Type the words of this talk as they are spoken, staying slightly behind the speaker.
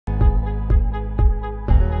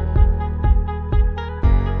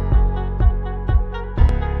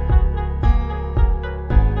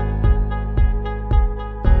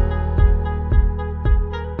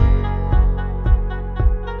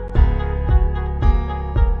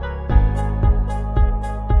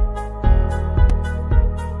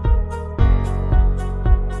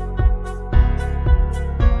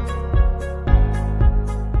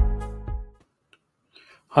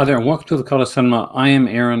Hi there, and welcome to the Color Cinema. I am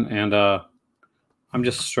Aaron, and I'm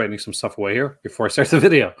just straightening some stuff away here before I start the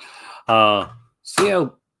video. See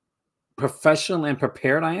how professional and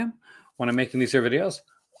prepared I am when I'm making these here videos?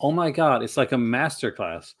 Oh my God, it's like a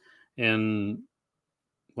masterclass in,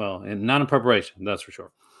 well, in not in preparation, that's for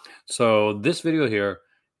sure. So this video here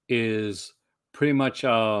is pretty much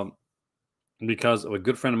because of a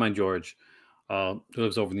good friend of mine, George, who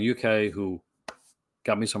lives over in the UK, who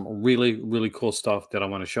got me some really, really cool stuff that I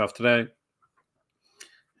want to show off today.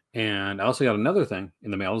 And I also got another thing in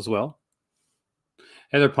the mail as well.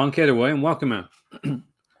 Heather Punk, Heather William, welcome in.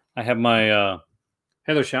 I have my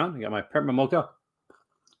Heather Shawn. I got my peppermint mocha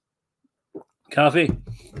coffee,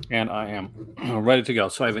 and I am ready to go.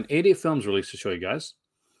 So I have an 88Films release to show you guys.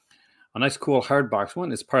 A nice, cool hardbox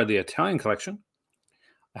one. It's part of the Italian collection.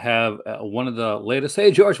 I have one of the latest. Hey,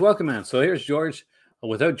 George, welcome in. So here's George.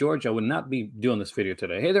 Without George, I would not be doing this video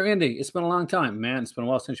today. Hey there, Andy. It's been a long time, man. It's been a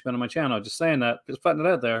while since you've been on my channel. Just saying that. Just putting it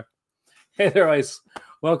out there. Hey there, Ice.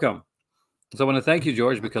 Welcome. So I want to thank you,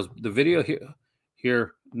 George, because the video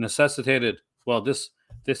here necessitated, well, this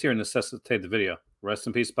here necessitated the video. Rest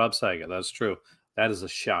in peace, Bob Saget. That's true. That is a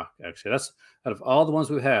shock, actually. That's, out of all the ones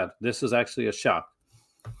we've had, this is actually a shock.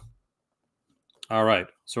 All right.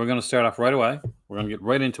 So we're going to start off right away. We're going to get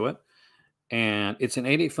right into it. And it's an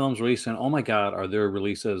 88Films release, and oh my God, are their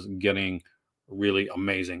releases getting really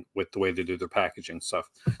amazing with the way they do their packaging stuff.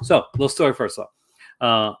 So, little story first up.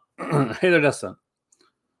 Hey there, Dustin.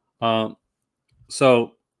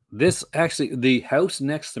 So this actually, the house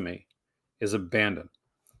next to me is abandoned.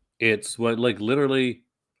 It's what, like, literally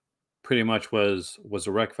pretty much was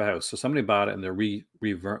a wreck of a house. So somebody bought it and they're redoing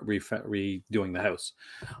the house.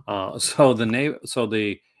 So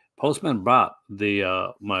the postman brought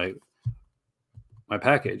the my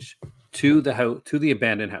package to the house, to the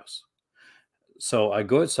abandoned house. So I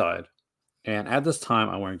go outside, and at this time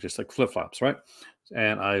I'm wearing just like flip-flops, right?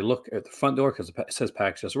 And I look at the front door because it says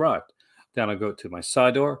package has arrived. Then I go to my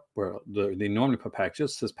side door where they normally put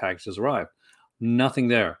packages. It says package has arrived. Nothing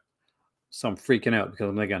there. So I'm freaking out because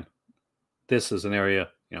I'm thinking, this is an area,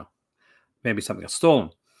 you know, maybe something got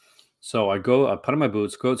stolen. So I put on my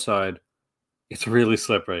boots, go outside. It's really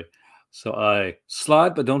slippery. So I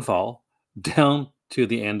slide, but don't fall, down to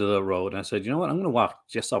the end of the road. And I said, you know what? I'm going to walk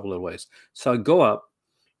just up a little ways. So I go up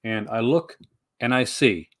and I look and I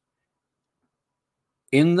see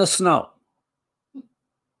in the snow,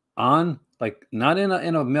 on, like, not in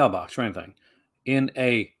a mailbox or anything,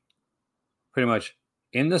 pretty much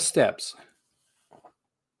in the steps,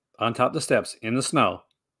 on top of the steps, in the snow,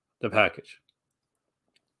 the package.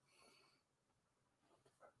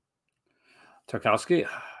 Tarkowski,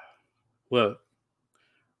 well,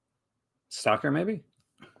 Stalker maybe?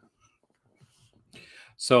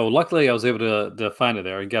 So luckily I was able to find it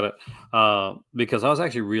there and get it because I was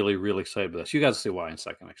actually really, really excited with this. You guys will see why in a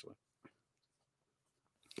second, actually.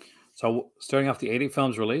 So starting off the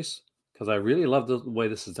 88Films release, because I really love the way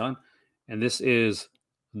this is done. And this is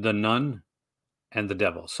The Nun and the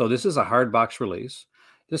Devil. So this is a hardbox release.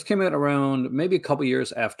 This came out around maybe a couple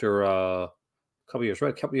years after, right?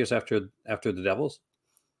 A couple years after The Devils.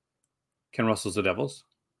 Ken Russell's The Devils.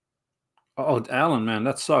 Oh, Alan, man,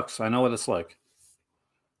 that sucks. I know what it's like.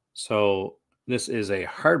 So this is a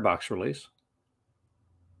hardbox release.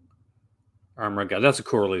 Armor God, that's a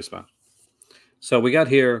cool release, man. So we got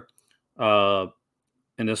here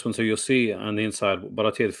in this one, so you'll see on the inside, but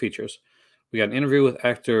I'll tell you the features. We got an interview with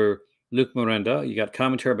actor Luke Miranda. You got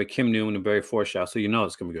commentary by Kim Newman and Barry Forshaw, so you know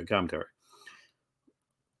it's going to be good commentary.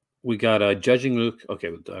 We got Judging Luke. Okay,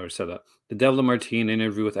 I already said that. The Devil and Martine, an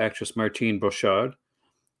interview with actress Martine Brochard.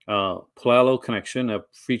 Palalo Connection, a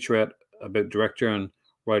featurette about director and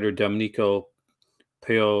writer Domenico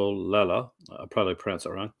Paolella. I probably pronounced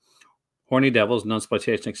that wrong. Horny Devils,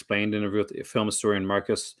 Nunsploitation Explained, interview with film historian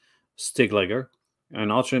Marcus Stiglager.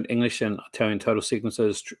 An alternate English and Italian title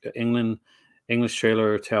sequences, English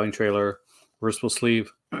trailer, Italian trailer, reversible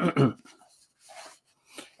sleeve. And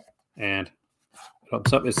it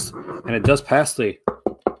opens up, and it does pass the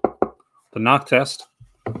knock test.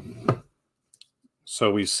 So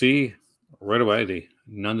we see right away the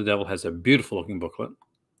Nun the Devil has a beautiful looking booklet.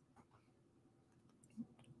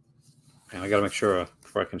 And I got to make sure,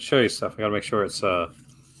 before I can show you stuff, I got to make sure it's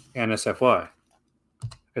NSFY.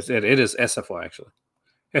 It is SFY, actually.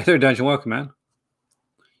 Hey there, Dungeon. Welcome, man.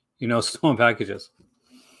 You know, stolen packages.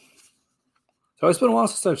 So it's been a while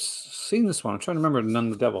since I've seen this one. I'm trying to remember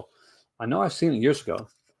Nun the Devil. I know I've seen it years ago,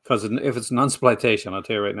 because if it's nunsploitation, I'll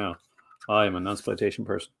tell you right now, I am a nunsploitation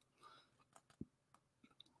person.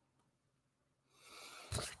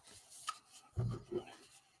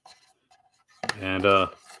 And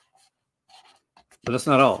But that's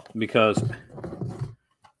not all, because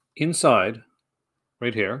inside,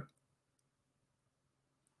 right here.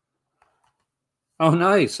 Oh,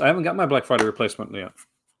 nice. I haven't got my Black Friday replacement yet.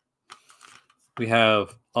 We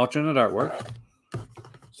have alternate artwork.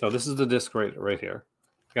 So this is the disc right here.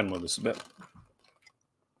 I gotta move this a bit.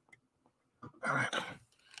 All right.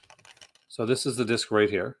 So this is the disc right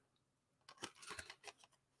here.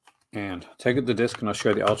 And take the disc and I'll show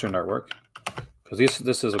you the alternate artwork. Because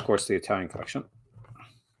this is, of course, the Italian collection.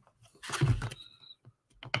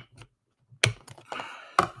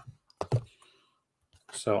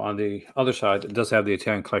 So on the other side, it does have the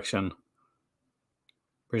Italian collection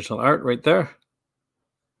original art right there.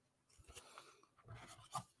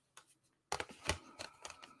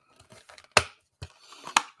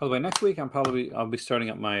 By the way, next week I'll be starting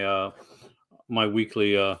up my my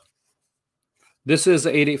weekly. This is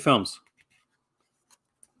 88Films,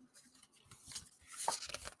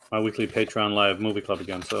 my weekly Patreon live movie club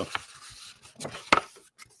again. So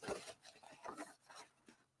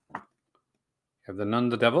you have the Nun,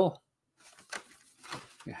 the Devil.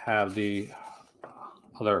 You have the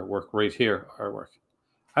other work right here, artwork.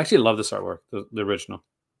 I actually love this artwork, the original.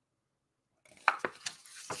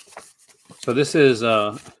 So this is,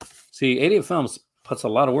 see, 88Films puts a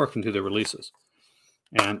lot of work into their releases.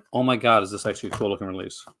 And oh my God, is this actually a cool looking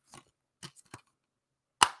release.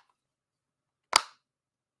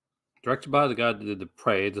 Directed by the guy that did The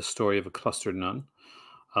Prey, the story of a cloistered nun.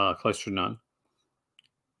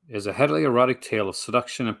 Is a heavily erotic tale of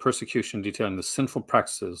seduction and persecution detailing the sinful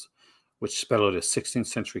practices which spellowed a 16th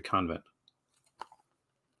century convent.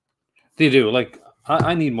 They do. Like,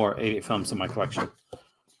 I need more 88Films in my collection.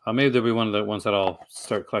 Maybe there'll be one of the ones that I'll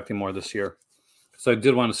start collecting more this year. So I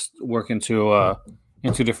did want to work into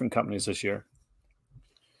different companies this year.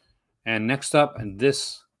 And next up, and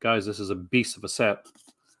this, guys, this is a beast of a set.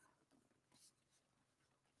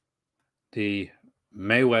 The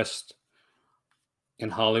Mae West in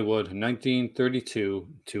Hollywood, 1932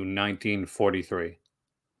 to 1943.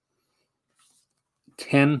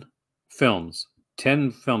 10 films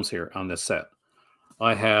here on this set.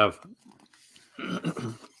 I have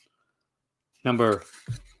number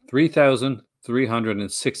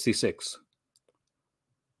 3,366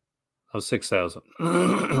 of 6,000,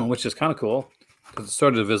 which is kind of cool because it's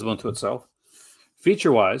sort of divisible into itself.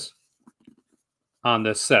 Feature-wise, on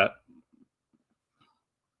this set,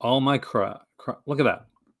 oh my crap, look at that.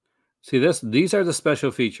 See this? These are the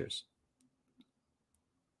special features.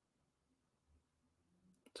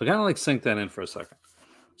 So kind of like sink that in for a second.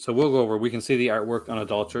 So we'll go over, we can see the artwork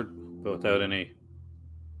unadulterated, but without any,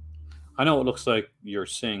 I know it looks like you're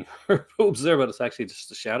seeing her boobs there, but it's actually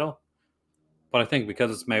just a shadow. But I think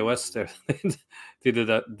because it's Mae West, they did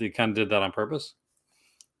that. They kind of did that on purpose.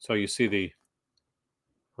 So you see the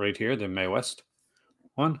right here, the Mae West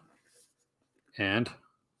one, and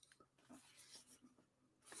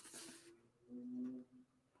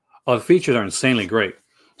the features are insanely great.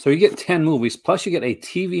 So you get 10 movies, plus you get a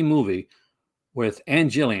TV movie with Ann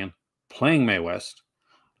Gillian playing Mae West,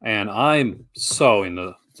 and I'm so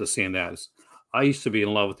into seeing that. I used to be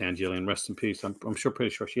in love with Ann Gillian. Rest in peace. I'm pretty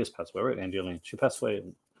sure she has passed away, right? Ann Gillian. She passed away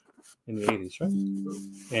in the 80s, right?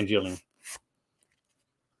 Ann Gillian.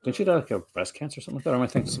 Didn't she die like a breast cancer or something like that? Or am I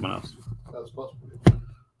thinking someone else? That was possible.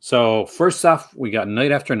 So first off, we got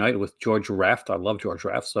Night After Night with George Raft. I love George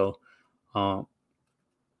Raft. So, and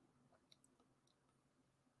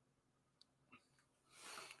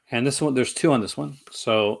this one, there's two on this one.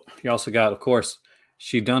 So you also got, of course,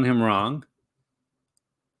 She Done Him Wrong,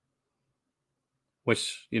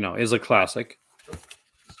 which, you know, is a classic.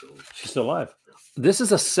 She's still alive. This is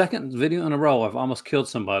the second video in a row I've almost killed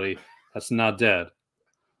somebody that's not dead.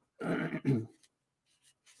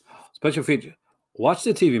 Special feature. Watch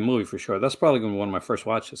the TV movie for sure. That's probably going to be one of my first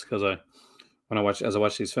watches because I watch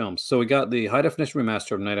these films. So we got the high definition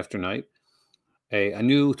remaster of Night After Night, a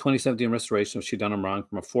new 2017 restoration of She Done Him Wrong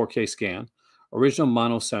from a 4K scan, original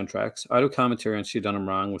mono soundtracks, audio commentary on She Done Him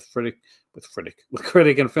Wrong with critic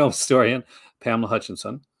and film historian Pamela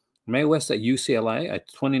Hutchinson, Mae West at UCLA, a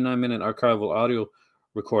 29-minute archival audio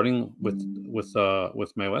recording with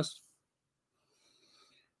Mae West.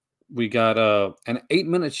 We got an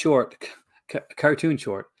 8-minute short, cartoon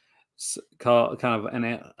short, called kind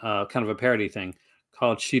of a parody thing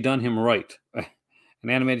called "She Done Him Right," an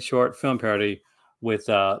animated short film parody with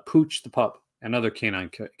Pooch the pup and other canine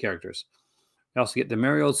characters. You also get The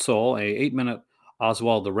Merry Old Soul, a 8-minute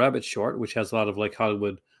Oswald the Rabbit short, which has a lot of like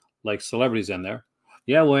Hollywood like celebrities in there.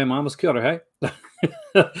 Yeah, William, I almost killed her, hey?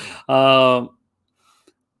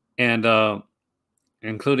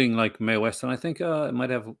 Including like Mae West, and I think it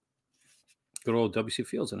might have good old W.C.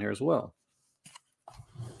 Fields in here as well.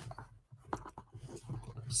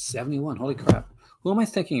 71. Holy crap. Who am I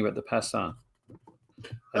thinking about that passed on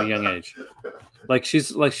at a young age? Like she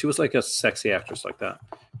was like a sexy actress like that.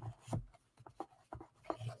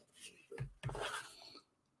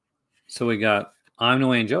 So we got I'm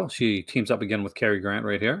No Angel. She teams up again with Cary Grant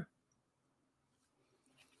right here.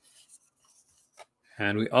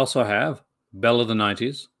 And we also have Belle of the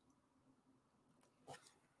 90s.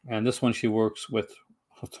 And this one she works with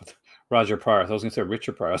Roger Pryor. I was going to say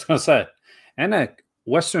Richard Pryor. I was going to say. And a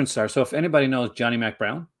Western star. So if anybody knows Johnny Mac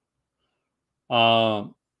Brown,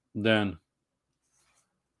 then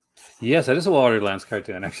yes, it is a Waterlands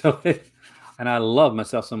cartoon, actually. And I love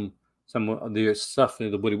myself some of the stuff,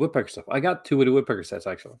 the Woody Woodpecker stuff. I got 2 Woody Woodpecker sets,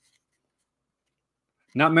 actually.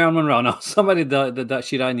 Not Marilyn Monroe. No, somebody that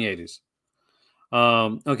she died in the 80s.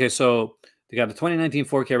 Okay, so they got a 2019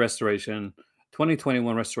 4K restoration,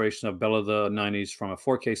 2021 restoration of Belle of the 90s from a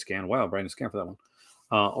 4K scan. Wow, brand new scan for that one.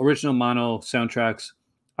 Original mono soundtracks,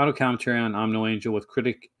 auto commentary on I'm No Angel with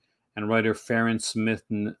critic and writer Farron Smith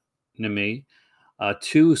Nemi.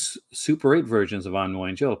 2 Super 8 versions of I'm No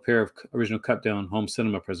Angel, a pair of original cut-down home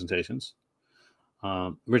cinema presentations.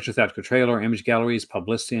 Original theatrical trailer, image galleries,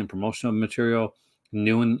 publicity and promotional material,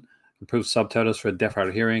 new and improved subtitles for deaf hard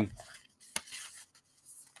of hearing.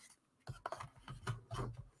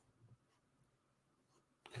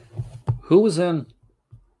 Who was in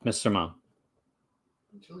Mr. Mom?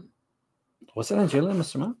 Was it Angelina,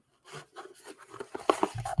 Mr. Mom?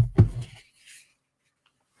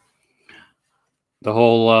 The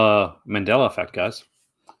whole Mandela effect, guys.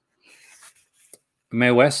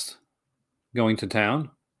 Mae West going to town.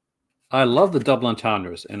 I love the double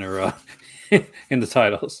entendres in her in the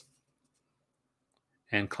titles.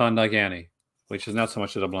 And Klondike Annie, which is not so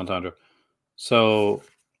much a double entendre. So,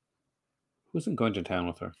 who's going to town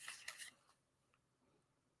with her?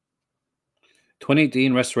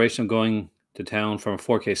 2018 restoration of Going to Town from a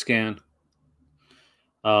 4K scan.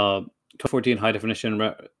 2014 high definition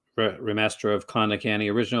remaster of Klondike Annie,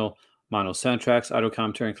 original mono soundtracks, audio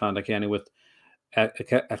commentary, and Klondike Annie with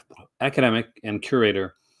academic and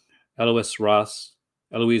curator Eloise Ross,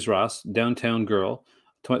 Downtown Girl,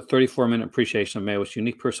 34-minute appreciation of Mae West's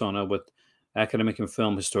unique persona with academic and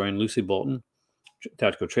film historian Lucy Bolton,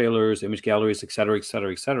 tactical trailers, image galleries, etc.,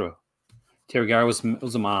 etc., etc. Terry Garr was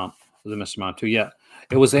a mom, was a Mr. Mom too. Yeah,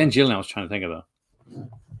 it was Angelina I was trying to think of though.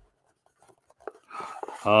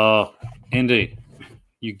 Oh, Indy,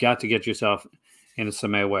 you got to get yourself into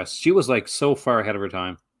some Mae West. She was like so far ahead of her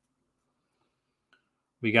time.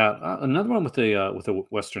 We got another one with a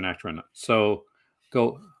Western actor in it. So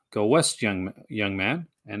go West, young man,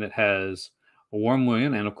 and it has Warren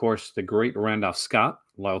Williams and of course the great Randolph Scott.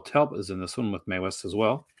 Lyle Telp is in this one with Mae West as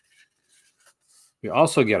well. We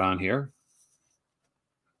also get on here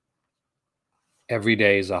Every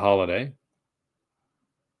Day is a Holiday.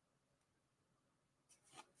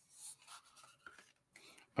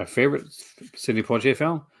 My favorite Sidney Poitier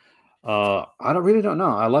film. I don't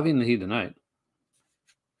know. I love In the Heat of the Night.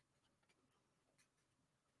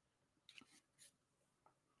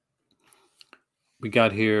 We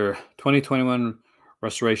got here 2021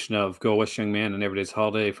 restoration of Go West Young Man and Every Day's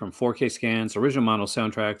Holiday from 4K scans, original mono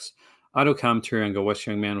soundtracks, audio commentary on Go West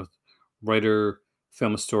Young Man with writer,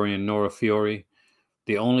 film historian Nora Fiore.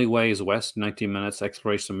 The Only Way is West, 19 minutes,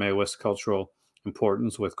 exploration of Mae West cultural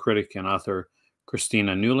importance with critic and author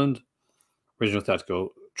Christina Newland. Original theatrical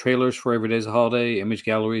trailers for Every Day's a Holiday, image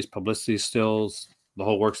galleries, publicity stills, the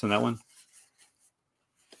whole works in that one.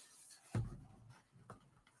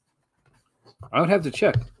 I would have to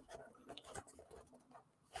check.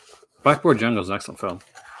 Blackboard Jungle is an excellent film.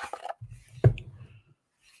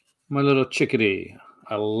 My Little Chickadee.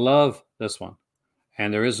 I love this one.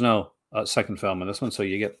 And there is no second film in this one, so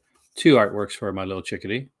you get 2 artworks for My Little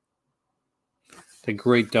Chickadee. The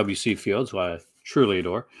great W.C. Fields, who I truly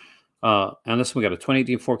adore. And this one got a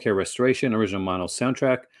 2018 4K restoration, original mono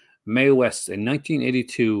soundtrack. Mae West, a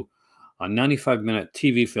 1982 95-minute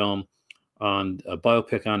TV film on a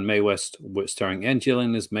biopic on Mae West, starring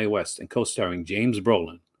Angelina as Mae West and co-starring James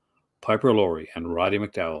Brolin, Piper Laurie, and Roddy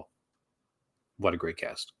McDowall. What a great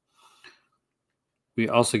cast. We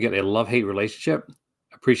also get a love-hate relationship,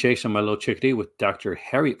 appreciation of My Little Chickadee with Dr.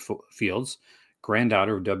 Harriet Fields,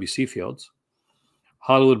 granddaughter of W.C. Fields.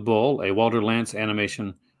 Hollywood Bowl, a Walter Lantz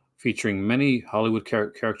animation featuring many Hollywood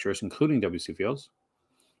characters, including W.C. Fields.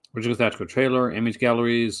 Original theatrical trailer, image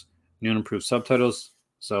galleries, new and improved subtitles.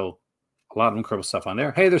 So a lot of incredible stuff on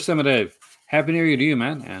there. Hey, there's Sim Dave. Happy New Year to you,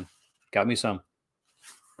 man. And got me some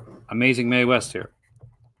amazing Mae West here.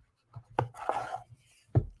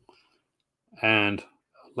 And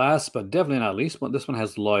last but definitely not least, this one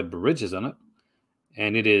has Lloyd Bridges in it.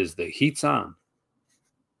 And it is The Heat's On.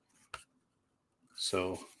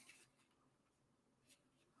 So,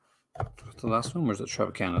 what's the last one? Or is it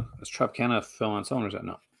Tropicana? Is Tropicana film on its own, or is that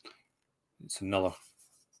no? It's another.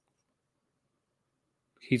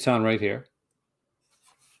 Heat's on right here.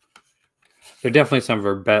 They're definitely some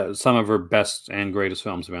of her best and greatest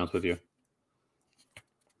films, to be honest with you.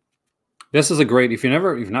 This is a great. If you're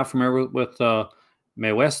not familiar with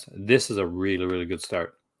Mae West, this is a really, really good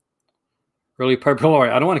start. Really, Piper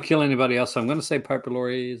Laurie. I don't want to kill anybody else, so I'm going to say Piper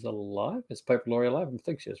Laurie is alive. Is Piper Laurie alive? I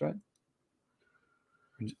think she is, right?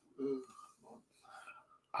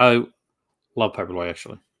 I love Piper Laurie,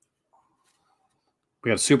 actually. We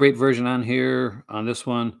got a Super 8 version on here on this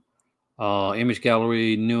one. Image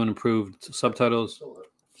gallery, new and improved subtitles.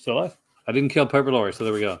 Still alive? I didn't kill Piper Laurie, so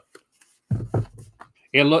there we go.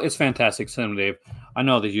 Yeah, look, it's fantastic, Cinema Dave. I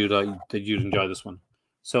know that you'd enjoy this one.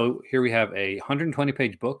 So here we have a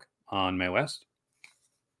 120-page book on Mae West.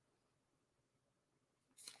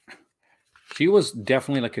 She was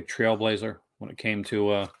definitely like a trailblazer when it came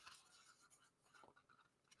to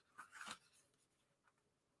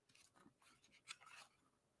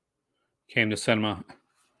cinema.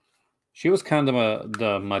 She was kind of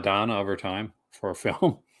the Madonna of her time for a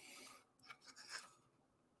film.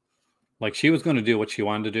 Like, she was going to do what she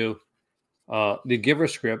wanted to do. They'd give her a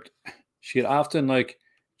script. She'd often like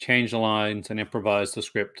change the lines and improvise the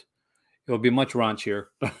script. It would be much raunchier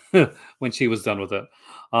when she was done with it.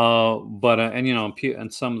 And you know,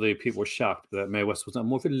 and some of the people were shocked that Mae West was not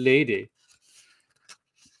more of a lady.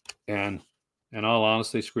 And in all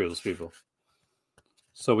honesty, screw those people.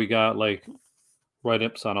 So we got like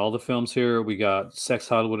write-ups on all the films here. We got Sex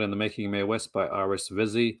Hollywood and the Making of Mae West by R.S.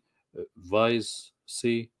 Vise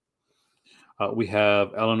C. We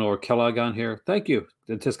have Eleanor Kellogg on here. Thank you.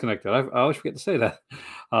 Disconnected. I always forget to say that.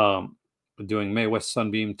 Doing Mae West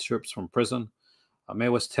Sunbeam Trips from Prison. Mae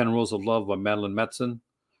West 10 Rules of Love by Madeline Metzen.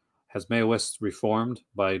 Has Mae West Reformed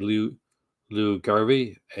by Lou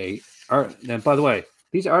Garvey. And by the way,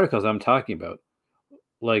 these articles I'm talking about,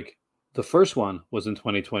 like the first one was in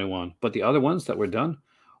 2021, but the other ones that were done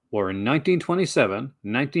were in 1927,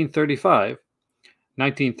 1935,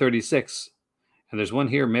 1936, and there's one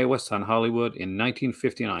here, Mae West on Hollywood in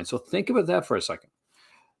 1959. So think about that for a second.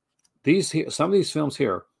 Some of these films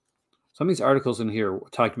here, some of these articles in here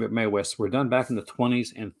talking about Mae West were done back in the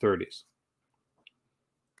 20s and 30s.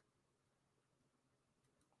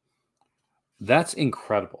 That's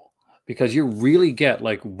incredible because you really get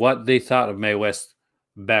like what they thought of Mae West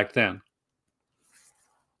back then.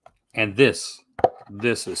 And this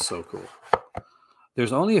is so cool.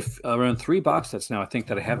 There's only around 3 box sets now, I think,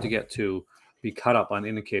 that I have to get to be caught up on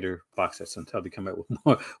Indicator box sets until they come out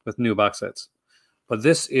with new box sets. But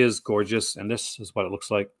this is gorgeous, and this is what it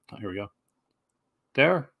looks like. Oh, here we go.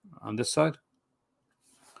 There, on this side.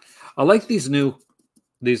 I like these.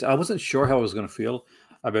 I wasn't sure how I was going to feel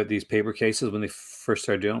about these paper cases when they first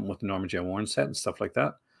started doing them with the Norman J. Warren set and stuff like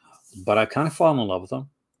that. But I kind of fallen in love with them.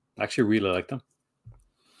 I actually really like them.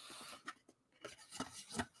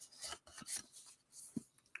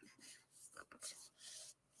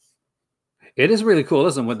 It is really cool,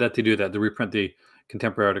 isn't it, that they do that, to reprint the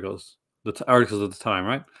contemporary articles, the articles of the time,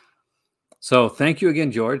 right? So thank you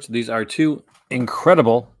again, George. These are 2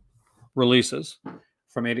 incredible releases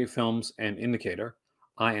from 88Films and Indicator.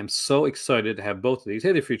 I am so excited to have both of these.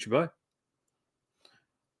 Hey there, Future Boy.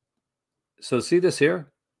 So see this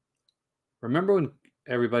here? Remember when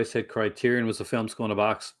everybody said Criterion was a film school in a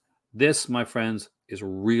box? This, my friends, is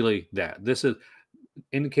really that. This is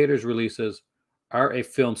Indicator's releases are a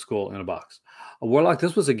film school in a box. Warlock,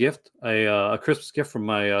 this was a gift, a Christmas gift from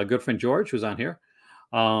my good friend George, who's on here.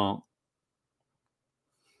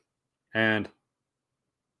 And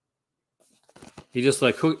he just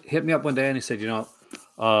like hit me up one day and he said, you know,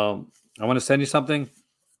 I want to send you something.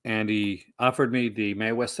 And he offered me the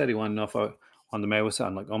Mae West set. He wanted to know if I on the Mae West set.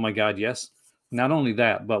 I'm like, oh my God, yes. Not only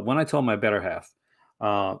that, but when I told my better half,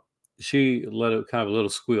 she let it kind of a little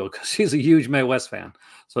squeal because she's a huge Mae West fan.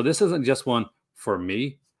 So this isn't just one for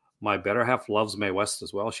me. My better half loves Mae West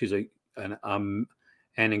as well. She's an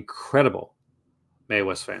incredible Mae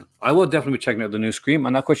West fan. I will definitely be checking out the new Scream.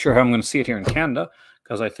 I'm not quite sure how I'm going to see it here in Canada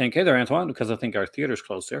because I think, hey there, Antoine, because I think our theater's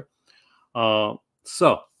closed here.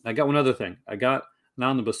 So I got one other thing. I got an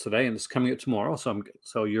omnibus today, and it's coming out tomorrow.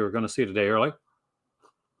 So you're going to see it a day early.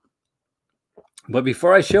 But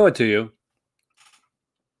before I show it to you,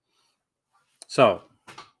 so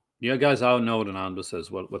you guys all know what an omnibus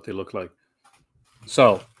is, what they look like.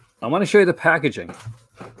 So I want to show you the packaging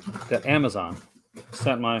that Amazon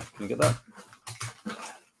sent my, can you get that?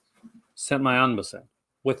 Sent my omnibus in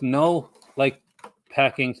with no like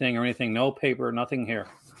packing thing or anything, no paper, nothing here.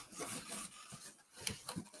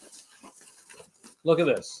 Look at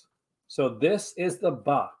this. So this is the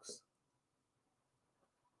box.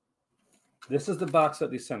 This is the box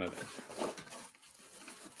that they sent it in.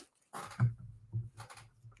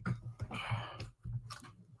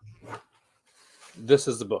 This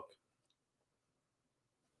is the book.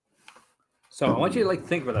 So I want you to like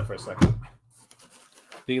think about that for a second.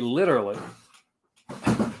 They literally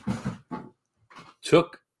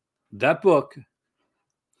took that book,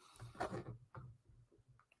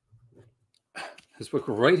 this book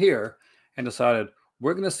right here, and decided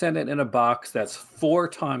we're going to send it in a box that's 4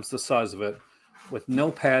 times the size of it, with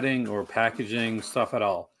no padding or packaging stuff at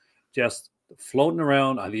all, just floating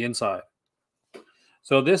around on the inside.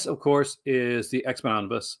 So this, of course, is the X-Men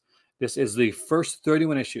Omnibus. This is the first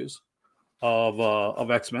 31 issues of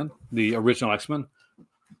X-Men, the original X-Men.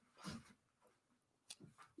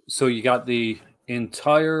 So you got the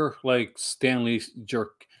entire like Stanley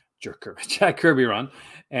Jack Kirby run,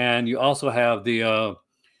 and you also have the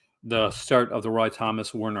start of the Roy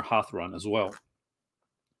Thomas Werner Hoth run as well.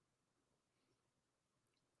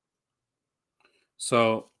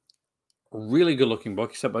 So really good looking book,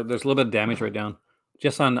 except there's a little bit of damage right down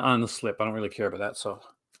just on the slip. I don't really care about that, so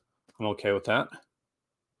I'm okay with that.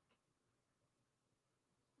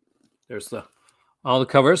 There's all the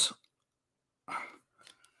covers. I'm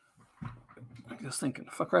just thinking,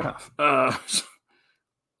 fuck right off.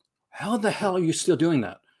 How the hell are you still doing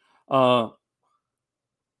that?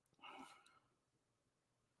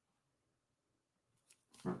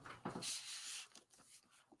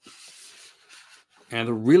 And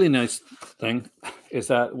the really nice thing is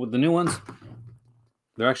that with the new ones,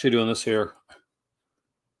 they're actually doing this here.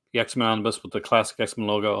 The X-Men Omnibus with the classic X-Men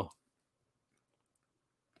logo.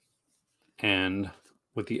 And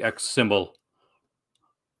with the X symbol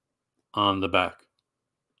on the back.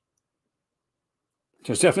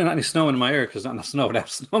 There's definitely not any snow in my ear because not enough snow to have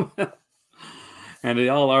snow. And it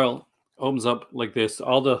all opens up like this.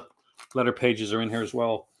 All the letter pages are in here as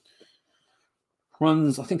well.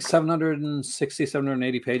 Runs, I think, 760,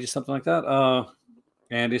 780 pages, something like that.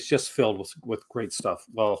 And it's just filled with great stuff.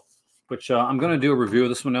 Well, which I'm going to do a review of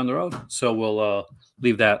this one down the road. So we'll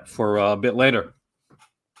leave that for a bit later.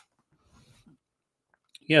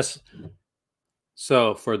 Yes.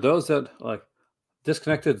 So for those that like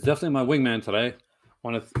disconnected, definitely my wingman today.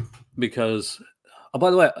 Because oh,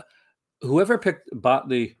 by the way, whoever bought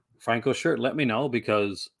the Franco shirt, let me know,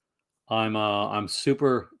 because I'm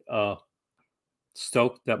super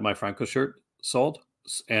stoked that my Franco shirt sold.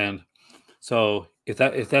 And so if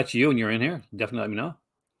that's you and you're in here, definitely let me know.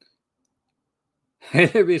 Hey,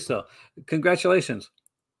 Visa, congratulations.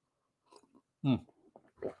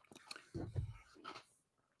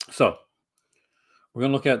 So we're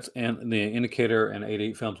going to look at the indicator and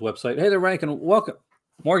 88Films website. Hey there, Rankin. Welcome.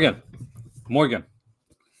 Morgan.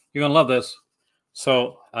 You're going to love this.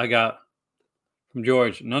 So I got from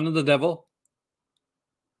George, None of the Devil.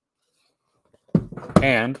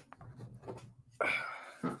 And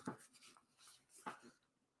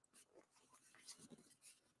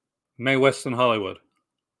Mae West in Hollywood.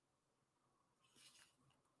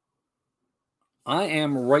 I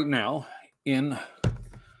am right now in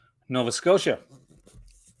Nova Scotia.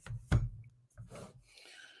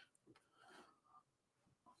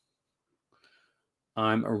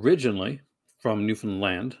 I'm originally from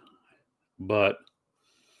Newfoundland, but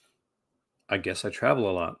I guess I travel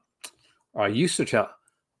a lot. I used to travel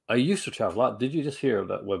a lot. Did you just hear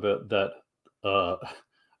that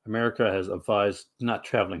America has advised not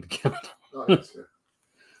traveling to Canada? Oh, yes, yeah.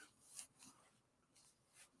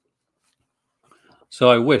 So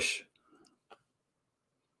I wish.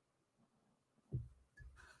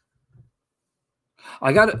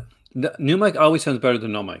 I got it. The new mic always sounds better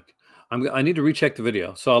than no mic. I need to recheck the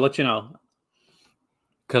video, so I'll let you know,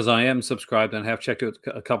 because I am subscribed and have checked out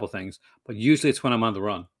a couple things. But usually it's when I'm on the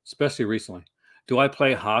run, especially recently. Do I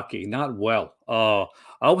play hockey? Not well. I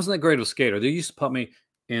wasn't that great of a skater. They used to put me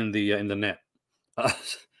in the net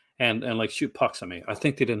and like shoot pucks at me. I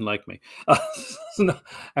think they didn't like me. No,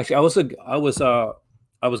 actually, I was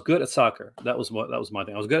good at soccer. That was my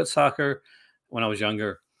thing. I was good at soccer when I was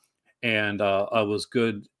younger, and I was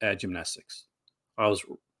good at gymnastics. I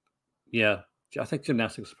think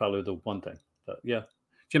gymnastics is probably the one thing. But yeah,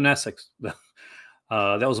 gymnastics. That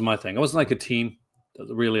was my thing. I wasn't like a team,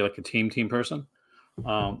 really like a team person,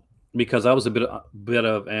 because I was a bit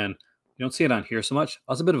of, and you don't see it on here so much.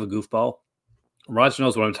 I was a bit of a goofball. Roger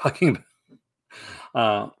knows what I'm talking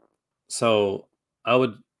about. So I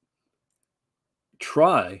would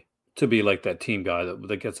try to be like that team guy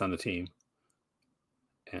that gets on the team.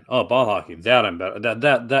 And ball hockey, that I'm better.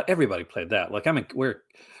 That everybody played that. Like we're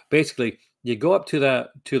basically, you go up to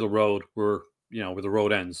the road where where the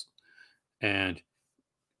road ends, and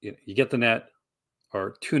you get the net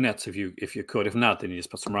or two nets if you could. If not, then you just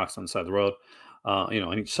put some rocks on the side of the road,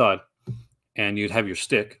 on each side, and you'd have your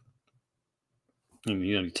stick, and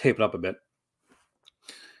you tape it up a bit,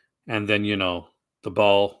 and then the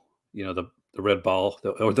ball, the red ball,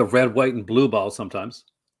 or the red, white, and blue ball sometimes.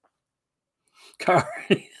 Car.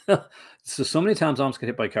 So many times I almost get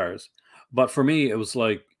hit by cars, but for me it was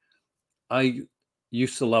like I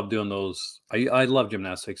used to love doing those. I love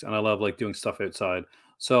gymnastics and I love like doing stuff outside.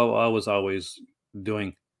 So I was always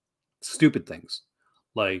doing stupid things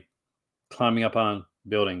like climbing up on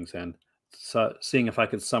buildings and seeing if I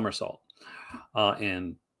could somersault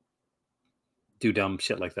and do dumb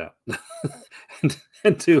shit like that.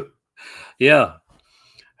 and do yeah,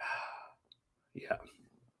 yeah.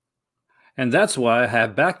 And that's why I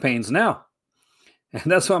have back pains now. And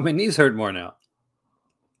that's why my knees hurt more now.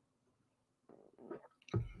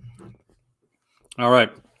 All right.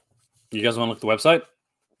 You guys want to look at the website?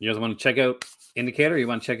 You guys want to check out Indicator? You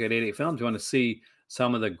want to check out 88 Films? You want to see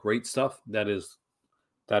some of the great stuff that is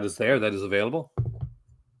there, that is available?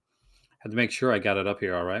 Had to make sure I got it up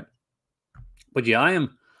here, all right. But yeah, I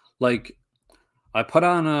am like, I put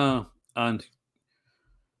on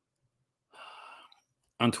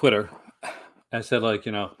Twitter, I said like,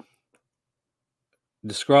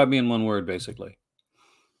 describe me in one word, basically.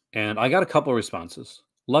 And I got a couple of responses.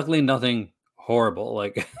 Luckily, nothing horrible.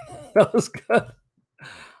 Like that was good.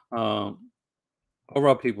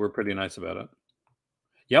 Overall, people were pretty nice about it.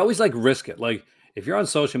 You always like risk it. Like if you're on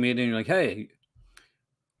social media and you're like, hey,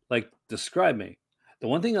 like describe me. The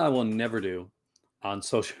one thing I will never do on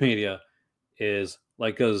social media is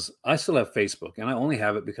like, because I still have Facebook and I only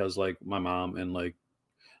have it because like my mom and like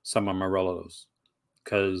some of my relatives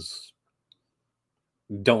because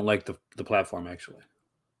don't like the platform actually.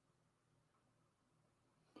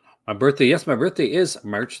 My birthday, yes, my birthday is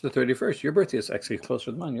March the 31st. Your birthday is actually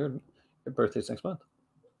closer than mine. Your birthday is next month.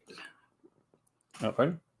 Oh,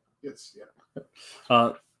 pardon? Yes, yeah.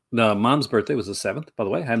 The mom's birthday was the 7th, by the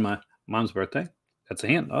way. I had my mom's birthday. That's a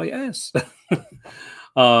hint. Oh, yes.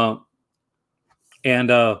 And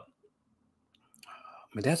my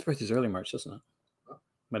dad's birthday is early March, isn't it?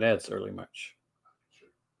 My dad's early March.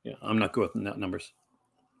 Yeah, I'm not good with numbers.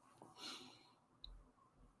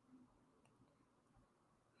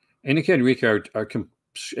 Indicator and Recare are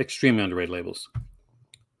extremely underrated labels.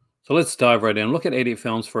 So let's dive right in. Look at 88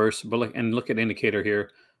 Films first, but look at Indicator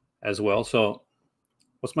here as well. So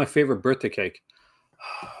what's my favorite birthday cake?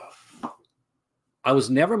 I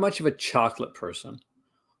was never much of a chocolate person,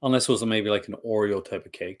 unless it was maybe like an Oreo type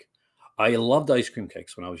of cake. I loved ice cream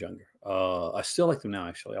cakes when I was younger. I still like them now,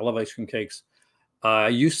 actually. I love ice cream cakes. I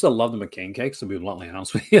used to love the McCain cakes, to be bluntly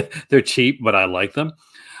honest with you. They're cheap, but I like them.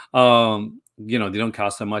 They don't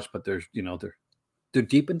cost that much, but they're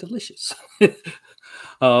deep and delicious.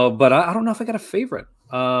 But I don't know if I got a favorite.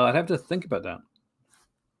 I'd have to think about that.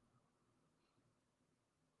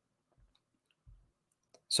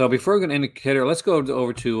 So before we go to Indicator, let's go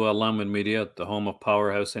over to Longman Media, the home of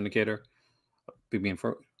Powerhouse Indicator.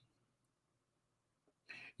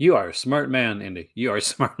 You are a smart man, Indy. You are a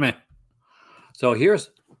smart man. So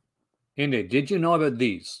here's Indy. Did you know about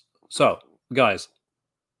these? So, guys.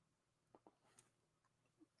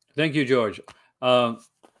 Thank you, George. So,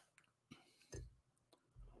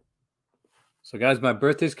 guys, my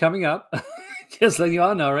birthday's coming up. Just letting you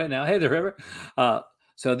all know right now. Hey there, River.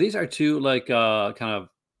 So these are two like kind of,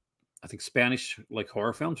 I think, Spanish like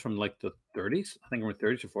horror films from like the 30s. I think we're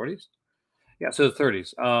 30s or 40s. Yeah, so the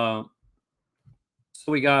 30s.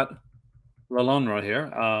 So we got La Llorona here.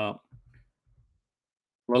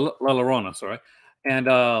 La Llorona, sorry. And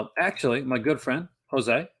actually, my good friend,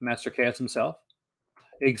 Jose, Master Chaos himself,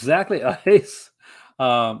 exactly,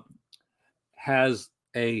 has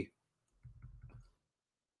a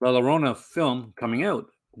La Llorona film coming out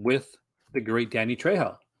with the great Danny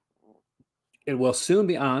Trejo. It will soon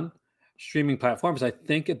be on streaming platforms. I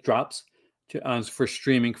think it drops for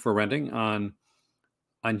streaming for renting on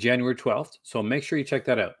January 12th. So make sure you check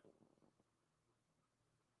that out.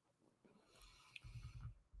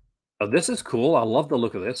 This is cool. I love the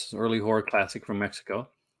look of this. Early horror classic from Mexico.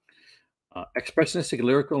 Expressionistic,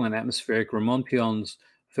 lyrical, and atmospheric, Ramon Peon's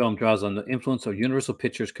film draws on the influence of Universal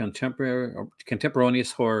Pictures'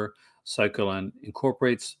 contemporaneous horror cycle and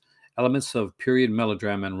incorporates elements of period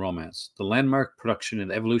melodrama and romance. The landmark production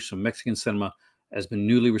and evolution of Mexican cinema has been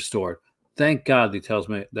newly restored. Thank God, that tells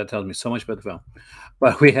me so much about the film.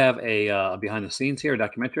 But we have a behind the scenes here, a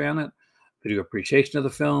documentary on it, video appreciation of the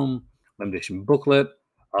film, limitation booklet,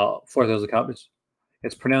 4,000 copies.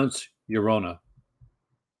 It's pronounced Llorona.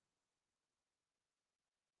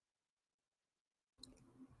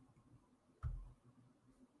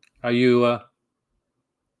 Are you?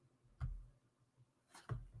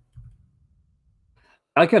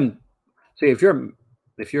 I can see if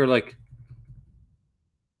you're like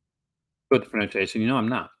good pronunciation. You know, I'm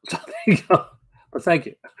not. So there you go. Well, thank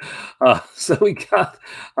you. So we got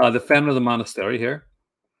the family of the monastery here,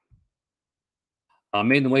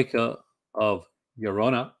 made in the wake of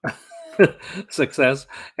Llorona success,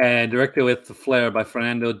 and directed with the flair by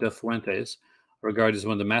Fernando de Fuentes, regarded as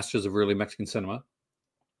one of the masters of early Mexican cinema.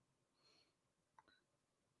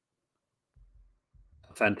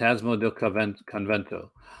 Fantasma del Convento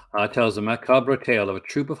tells a macabre tale of a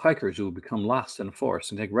troop of hikers who will become lost in a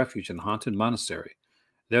forest and take refuge in a haunted monastery.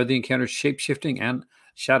 There they encounter shape-shifting and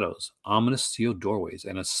shadows, ominous steel doorways,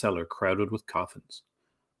 and a cellar crowded with coffins.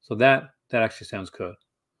 So that actually sounds good.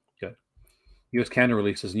 Good. U.S. Canada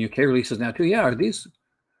releases and UK releases now too. Yeah, are these?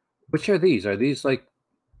 Which are these? Are these like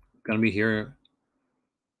going to be here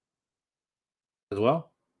as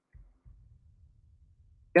well?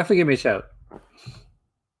 Definitely give me a shout.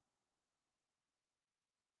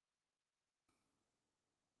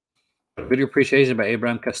 Video appreciation by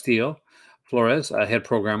Abraham Castillo Flores, head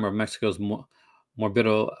programmer of Mexico's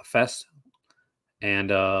Morbido Fest,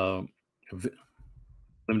 and limited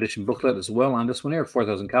edition booklet as well on this one here,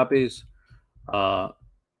 4,000 copies. The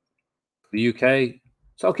UK,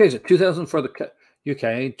 so okay, is it 2,000 for the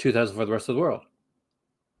UK, 2,000 for the rest of the world?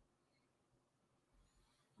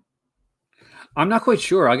 I'm not quite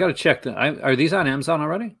sure. I got to check. Are these on Amazon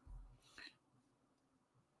already?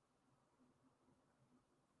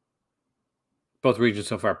 Both regions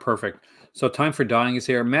so far, perfect. So Time for Dying is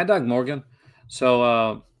here. Mad Dog Morgan.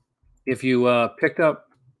 So if you picked up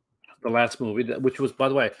the last movie, which was, by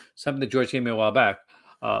the way, something that George gave me a while back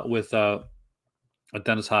with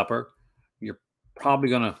Dennis Hopper, you're probably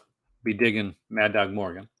going to be digging Mad Dog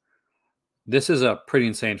Morgan. This is a pretty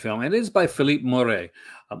insane film. It is by Philippe Moret.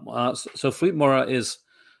 So Philippe Moret is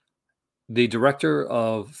the director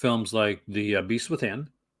of films like The Beast Within,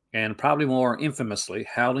 and probably more infamously,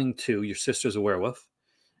 Howling 2, Your Sister's a Werewolf,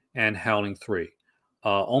 and Howling 3.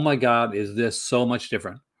 Oh my God, is this so much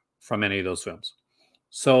different from any of those films?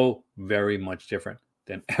 So very much different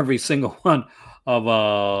than every single one of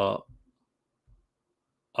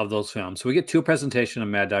those films. So we get two presentations of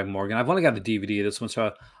Mad Dog Morgan. I've only got the DVD of this one,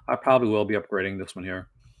 so I probably will be upgrading this one here.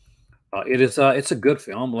 It's a good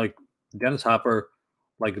film. Like Dennis Hopper,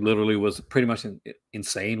 like literally was pretty much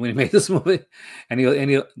insane when he made this movie,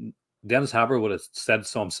 and Dennis Hopper would have said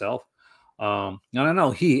so himself. I don't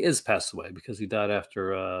know. He is passed away because he died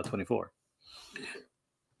after 24.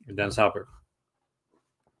 Dennis Hopper.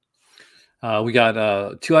 We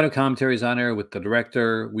got two audio commentaries on there with the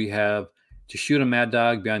director. We have To Shoot a Mad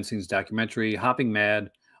Dog, behind the scenes documentary. Hopping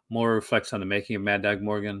Mad, more reflects on the making of Mad Dog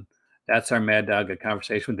Morgan. That's Our Mad Dog, a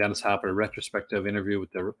conversation with Dennis Hopper, a retrospective interview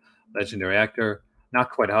with the legendary actor. Not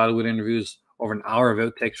Quite Hollywood interviews, over an hour of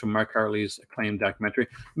outtakes from Mark Hartley's acclaimed documentary.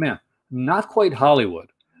 Man, Not Quite Hollywood,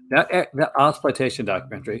 that exploitation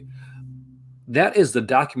documentary, that is the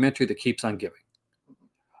documentary that keeps on giving.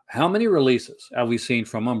 How many releases have we seen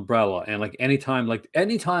from Umbrella? And like anytime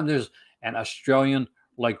there's an Australian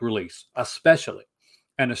like release, especially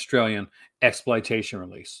an Australian exploitation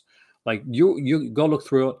release, like you go look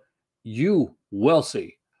through it, you will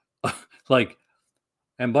see like,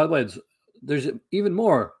 and by the way, there's even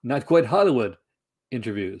more Not Quite Hollywood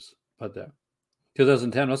interviews about that.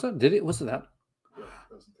 2010, was it? Did it? Was it that? Yeah,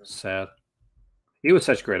 2010. Sad. He was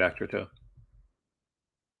such a great actor too.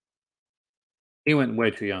 He went way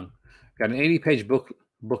too young. Got an 80-page book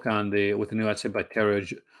on with the new essay by Tara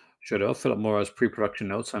Jodot, Philip Morris pre-production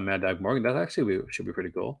notes on Mad Dog Morgan. That actually should be pretty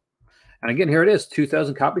cool. And again, here it is,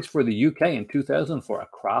 2,000 copies for the UK and 2,000 for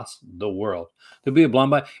across the world. To be a blind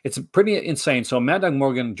buy, it's pretty insane. So Mad Dog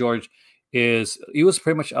Morgan, George, he was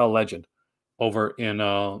pretty much a legend over in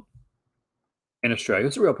Australia.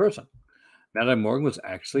 It's a real person. Mad Dog Morgan was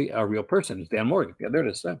actually a real person. It's Dan Morgan. Yeah, there it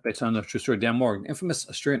is. Based on the true story of Dan Morgan, infamous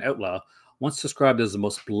Australian outlaw, once described as the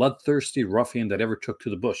most bloodthirsty ruffian that ever took to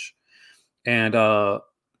the bush. And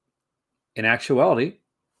in actuality,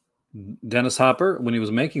 Dennis Hopper, when he was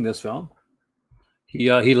making this film, he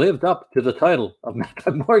lived up to the title of Mad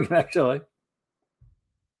Dog Morgan, actually.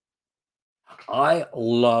 I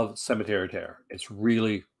love Cemetery of Terror. It's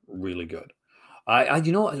really, really good.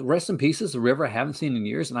 Rest in Pieces, the river I haven't seen in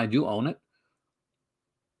years, and I do own it.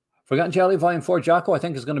 Forgotten Jolly Volume 4, Jocko, I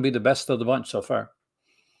think is going to be the best of the bunch so far.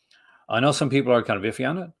 I know some people are kind of iffy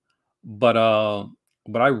on it, but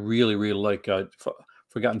I really, really like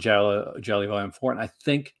Forgotten Jolly Volume 4, and I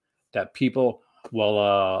think that people, a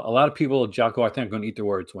lot of people, Jocko, I think, are going to eat their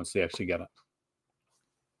words once they actually get it.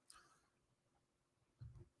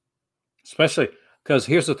 Especially Because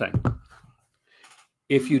here's the thing: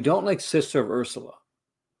 if you don't like Sister of Ursula,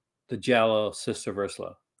 the Giallo Sister of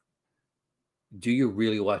Ursula, do you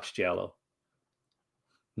really watch Giallo?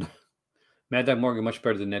 Mad Dog Morgan much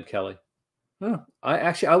better than Ned Kelly. Oh,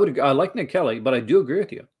 I like Ned Kelly, but I do agree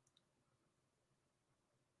with you.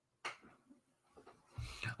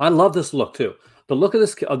 I love this look too. The look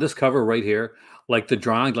of this cover right here, like the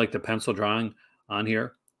drawing, like the pencil drawing on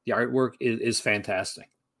here, the artwork is fantastic.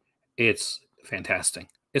 It's fantastic.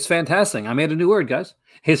 It's fantastic. I made a new word, guys.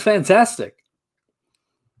 It's fantastic.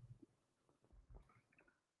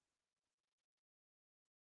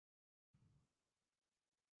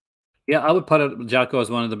 Yeah, I would put it Jocko as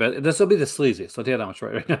one of the best. This will be the sleaziest. I'll tell you that much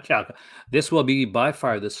right now, Jocko. This will be by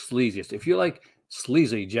far the sleaziest. If you like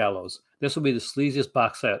sleazy Jellos, this will be the sleaziest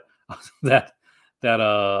box set that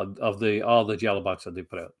of the all the Jello box that they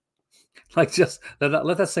put out. Like just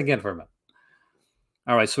let that sink in for a minute.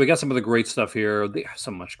 All right, so we got some of the great stuff here. There's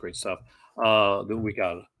so much great stuff. That we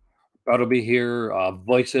got That'll be here.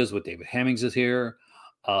 Voices with David Hemmings is here.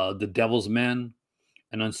 The Devil's Men,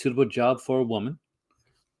 An Unsuitable Job for a Woman.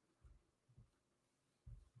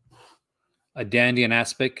 A Dandy and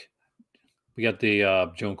Aspic. We got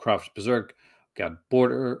the Joan Crawford's Berserk. We got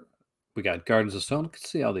Border. We got Gardens of Stone. Let's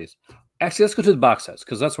see all these. Actually, let's go to the box sets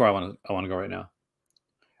because that's where I want to go right now.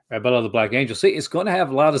 Right below the Black Angel. See, it's going to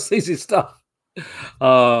have a lot of sleazy stuff.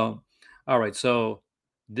 All right, so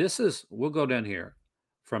this is. We'll go down here,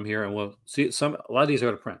 from here, and we'll see a lot of these are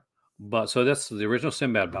out of print. But so that's the original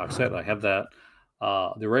Sinbad box set. I have that.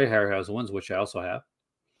 The Ray Harryhausen ones, which I also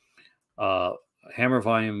have. Hammer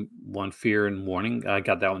Volume 1, Fear and Warning. I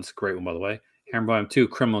got that one. It's a great one, by the way. Hammer Volume 2,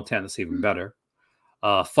 Criminal Intent. That's even better.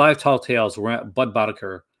 5 Tall Tales, Bud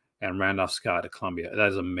Boddicker and Randolph Scott at Columbia. That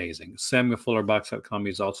is amazing. Samuel Fuller box set at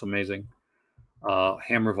Columbia is also amazing.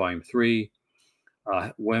 Hammer Volume 3.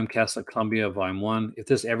 William Castle at Columbia Volume 1. If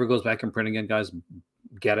this ever goes back in print again, guys,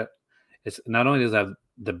 get it. It's not only does it have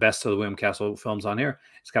the best of the William Castle films on here,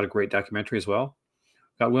 it's got a great documentary as well.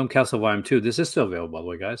 Got William Castle Volume 2. This is still available, by the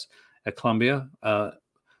way, guys, at Columbia. Of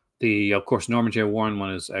course, Norman J. Warren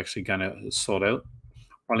one is actually kind of sold out.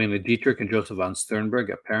 Marlene Dietrich and Joseph von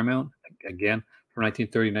Sternberg at Paramount, again, from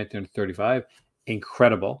 1930 1935.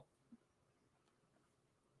 Incredible.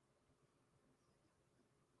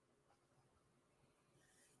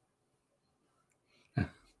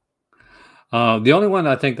 The only one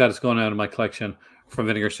I think that is going out of my collection from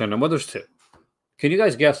Vinegar Syndrome, well, there's 2. Can you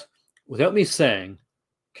guys guess, without me saying,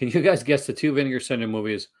 can you guys guess the 2 Vinegar Syndrome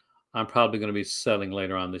movies I'm probably going to be selling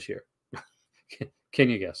later on this year? Can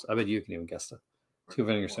you guess? I bet you can even guess the 2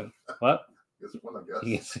 Vinegar Syndrome. What? Guess one, I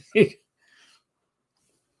guess.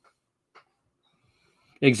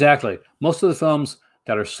 Exactly. Most of the films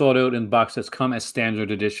that are sold out in box sets come as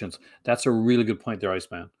standard editions. That's a really good point there,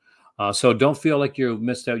 Iceman. So don't feel like you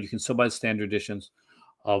missed out. You can still buy the standard editions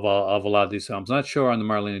of a lot of these films. I'm not sure on the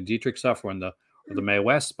Marlene Dietrich stuff or the Mae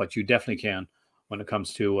West, but you definitely can when it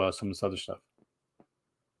comes to some of this other stuff.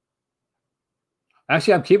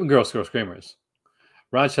 Actually, I'm keeping Girl Screamers.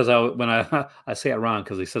 Raj says when I say it wrong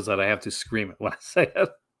because he says that I have to scream it when I say it.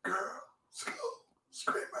 Girl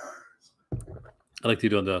Screamers. I like to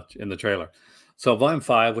do in the trailer. So Volume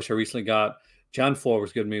 5, which I recently got, John Ford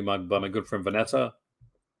was given me by my good friend Vanessa.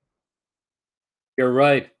 You're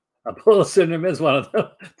right. Apollo Syndrome is one of them.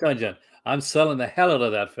 John, I'm selling the hell out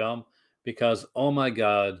of that film because, oh my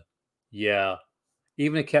God, yeah.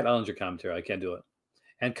 Even a Cat Ellinger commentary, I can't do it.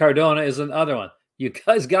 And Cardona is another one. You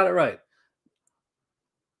guys got it right.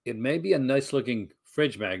 It may be a nice looking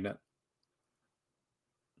fridge magnet,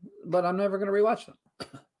 but I'm never going to rewatch them.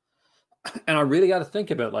 And I really got to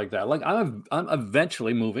think about it like that. Like I'm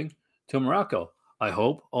eventually moving to Morocco. I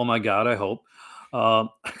hope. Oh my God, I hope.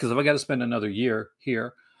 Because if I got to spend another year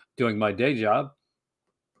here doing my day job,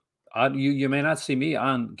 you may not see me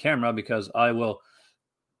on camera because I will,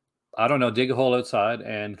 I don't know, dig a hole outside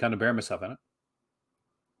and kind of bury myself in it.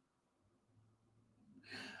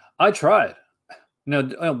 I tried.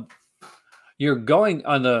 No, you're going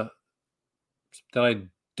on that I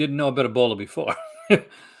didn't know about Ebola before.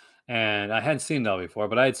 And I hadn't seen that before,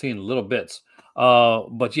 but I had seen little bits.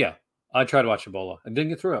 But yeah, I tried to watch Ebola. I didn't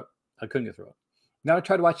get through it. I couldn't get through it. Now I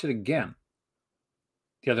tried to watch it again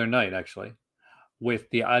the other night, actually, with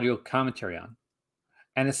the audio commentary on.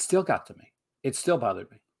 And it still got to me. It still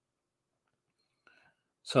bothered me.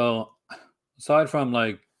 So aside from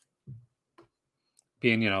like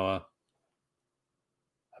being, a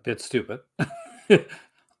bit stupid,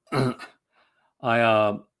 and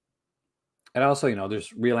also,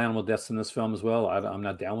 there's real animal deaths in this film as well. I'm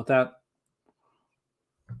not down with that.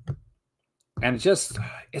 And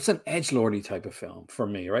it's an edgelordy type of film for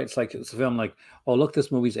me, right? It's a film like, oh look,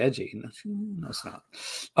 this movie's edgy. No, it's not.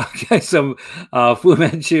 Okay, so Fu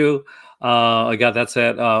Manchu, I got that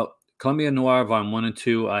set. Columbia Noir Volume 1 and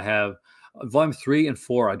 2. I have Volume 3 and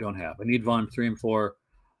 4. I don't have. I need Volume 3 and 4,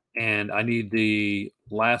 and I need the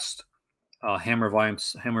last Hammer Volume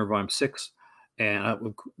 6.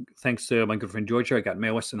 And thanks to my good friend Georgia, I got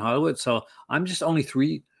Mae West in Hollywood. So I'm just only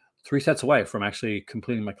three sets away from actually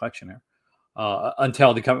completing my collection here.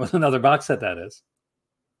 Until they come with another box set, that is.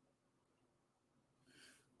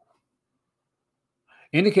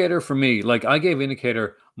 Indicator for me, like I gave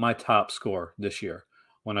Indicator my top score this year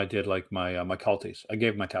when I did like my culties. I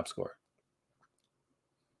gave my top score.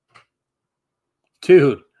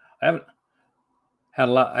 Dude, I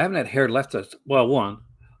haven't had hair left. Well, one,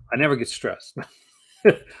 I never get stressed,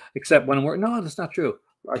 except when I'm working. No, that's not true.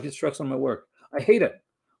 I get stressed on my work. I hate it.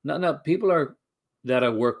 No, people that I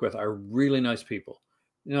work with are really nice people.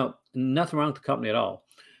 Nothing wrong with the company at all.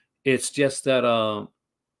 It's just that I'm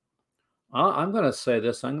going to say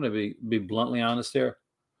this. I'm going to be bluntly honest here.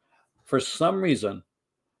 For some reason,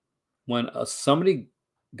 when somebody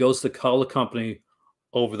goes to call the company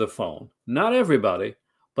over the phone, not everybody,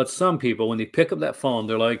 but some people, when they pick up that phone,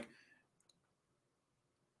 they're like,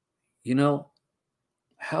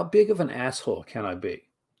 how big of an asshole can I be?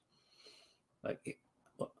 Like,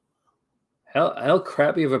 how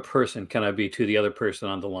crappy of a person can I be to the other person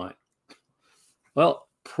on the line? Well,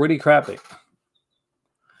 pretty crappy.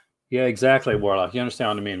 Yeah, exactly, Warlock. You understand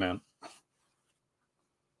what I mean, man.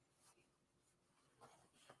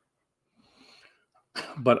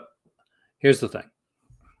 But here's the thing.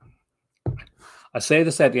 I say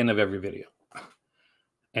this at the end of every video.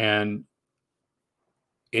 And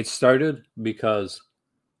it started because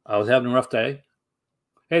I was having a rough day.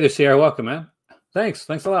 Hey there, Sierra. Welcome, man. Thanks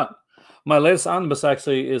a lot. My latest omnibus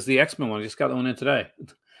actually is the X-Men one. I just got the one in today.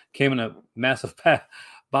 It came in a massive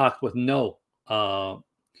box with no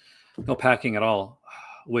packing at all,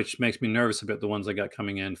 which makes me nervous about the ones I got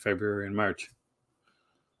coming in February and March.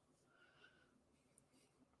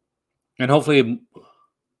 And hopefully,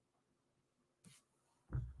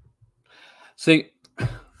 see,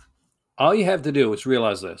 all you have to do is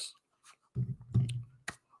realize this.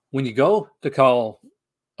 When you go to call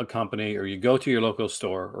a company or you go to your local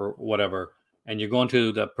store or whatever, and you're going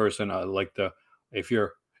to that person, if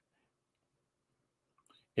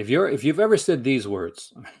you've ever said these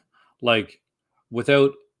words, like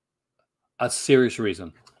without a serious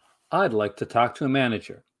reason, I'd like to talk to a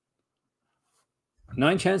manager.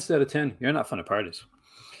 9 chances out of 10, you're not fun at parties.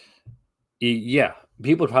 Yeah,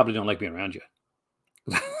 people probably don't like being around you.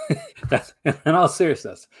 That's in all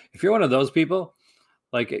seriousness. If you're one of those people,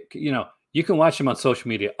 you can watch them on social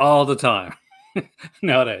media all the time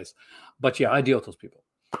nowadays. But yeah, I deal with those people,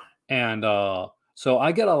 and so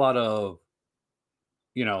I get a lot of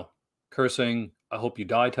cursing. I hope you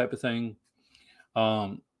die type of thing.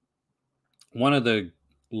 One of the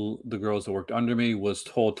girls that worked under me was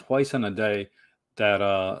told twice in a day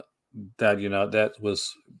that that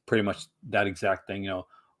was pretty much that exact thing.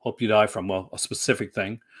 Hope you die from a specific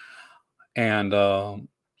thing, and then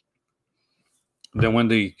when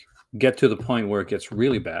they get to the point where it gets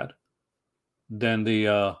really bad, then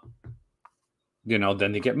then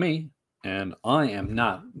they get me, and I am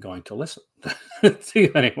not going to listen to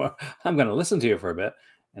you anymore. I'm going to listen to you for a bit,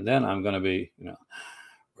 and then I'm going to be,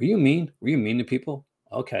 were you mean? Were you mean to people?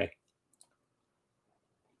 Okay.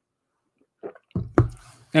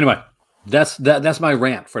 Anyway, that's my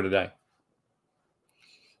rant for today.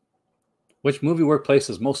 Which movie workplace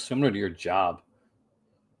is most similar to your job?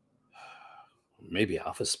 Maybe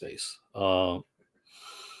Office Space.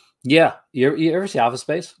 Yeah, you ever see Office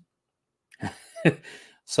Space?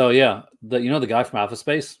 So yeah, the guy from Office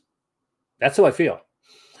Space. That's how I feel.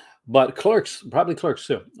 But Clerks, probably Clerks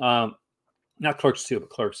too. Not Clerks 2, but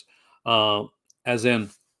Clerks. As in,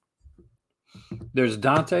 there's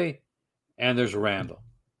Dante and there's Randall.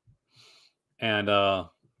 And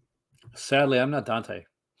sadly, I'm not Dante.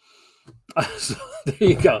 So there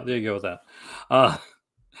you go with that.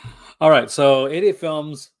 All right, so 88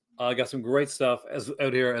 Films. Got some great stuff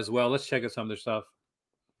out here as well. Let's check out some of their stuff.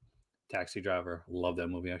 Taxi Driver. Love that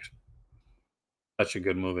movie, actually. Such a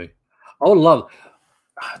good movie. Oh, love.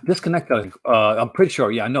 Disconnected. I'm pretty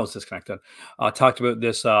sure. Yeah, I know it's Disconnected. Talked about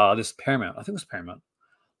this Paramount. I think it was Paramount,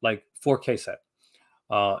 like 4K set.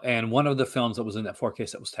 And one of the films that was in that 4K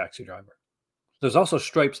set was Taxi Driver. There's also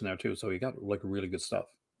Stripes in there too, so you got like really good stuff.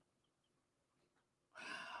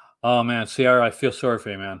 Oh man, Sierra, I feel sorry for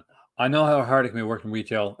you, man. I know how hard it can be working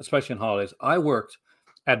retail, especially in holidays. I worked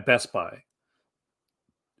at Best Buy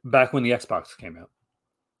back when the Xbox came out.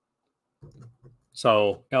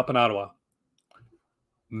 So up in Ottawa,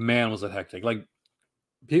 man, was it hectic. Like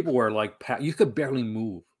people were like, you could barely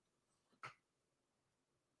move.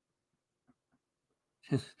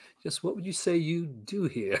 Just what would you say you do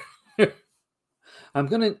here? I'm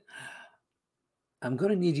gonna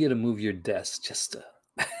need you to move your desk just to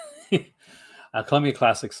Columbia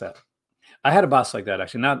Classic set. I had a boss like that,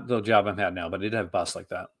 actually, not the job I'm at now, but I did have a boss like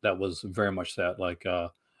that. That was very much that, like kind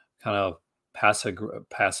of passive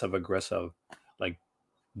aggressive, like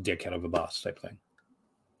dickhead of a boss type thing.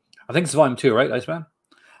 I think it's volume 2, right, Iceman?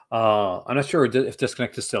 I'm not sure if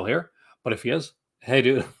Disconnect is still here, but if he is, hey,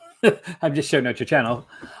 dude, I'm just showing out your channel.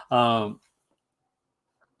 By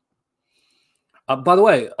the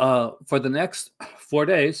way, for the next 4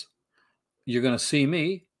 days, you're going to see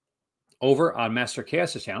me over on Master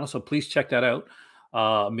Chaos's channel, so please check that out.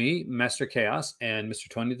 Me, Master Chaos, and Mr.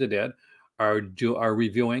 Tony the Dead are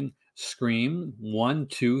reviewing Scream 1,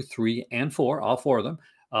 2, 3, and 4, all 4 of them.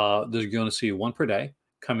 They're going to see one per day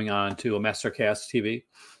coming on to a Master Chaos TV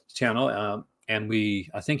channel, and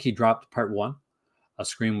I think he dropped part 1,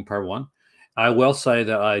 Scream part 1. I will say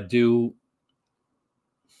that I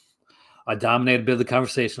dominate a bit of the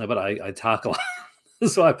conversation, but I talk a lot,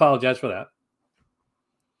 so I apologize for that.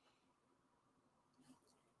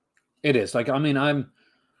 It is like, I mean,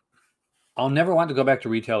 I'll never want to go back to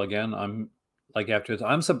retail again. I'm like, after this,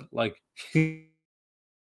 I'm like, I'm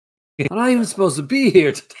not even supposed to be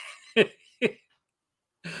here today.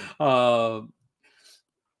 Yeah,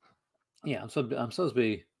 I'm supposed to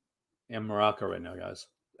be in Morocco right now, guys.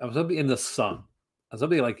 I'm supposed to be in the sun. I'm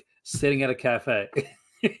supposed to be like sitting at a cafe,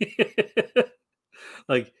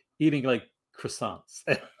 like eating like croissants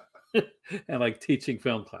and like teaching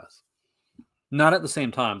film class. Not at the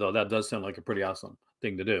same time, though. That does sound like a pretty awesome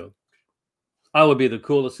thing to do. I would be the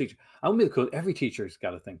coolest teacher. I would be the coolest. Every teacher's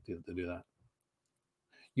got to think to do that.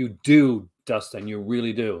 You do, Dustin. You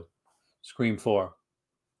really do. Scream 4.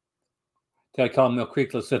 Did I call Mill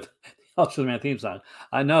Creek? Listen, Ultraman theme song.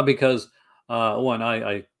 I know because one,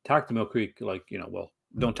 I talk to Mill Creek, like, well,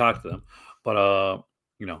 don't talk to them, but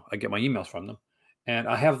I get my emails from them, and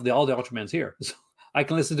I have all the Ultramans here, so I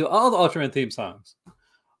can listen to all the Ultraman theme songs.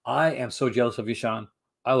 I am so jealous of you, Sean.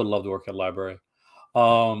 I would love to work at a library.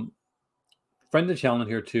 Friend of the channel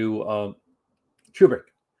here too, Kubrick.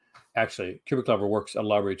 Actually, Kubrick Lover works at a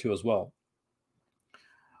library too as well.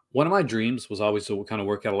 One of my dreams was always to kind of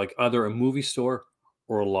work at like either a movie store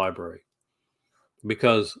or a library,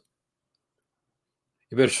 because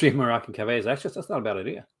you better stream Moroccan cafes. Actually, that's not a bad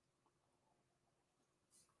idea.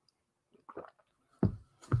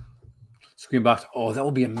 Screen box. Oh, that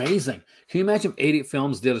would be amazing. Can you imagine if 88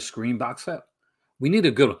 Films did a screen box set? We need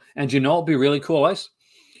a good one. And you know what would be really cool, Ice?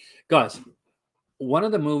 Guys, one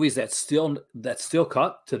of the movies that's still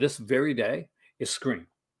cut to this very day is Scream.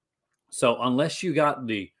 So unless you got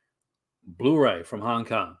the Blu-ray from Hong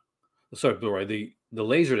Kong, sorry, Blu-ray, the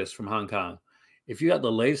Laserdisc from Hong Kong, if you got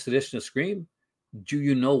the latest edition of Scream, do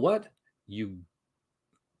you know what? You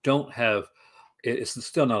don't have, it's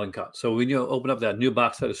still not uncut. So when you open up that new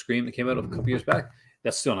box set of Scream that came out a couple years back,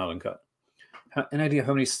 that's still not uncut. An idea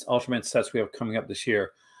how many Ultraman sets we have coming up this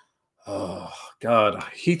year? Oh, God.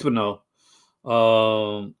 Heath would know.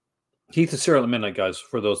 Heath is Serial at Midnight, guys,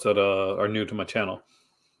 for those that are new to my channel.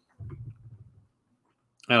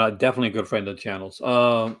 And definitely a good friend of the channels.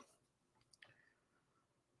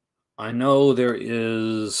 I know there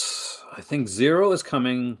is, I think Zero is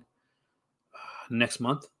coming next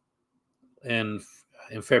month in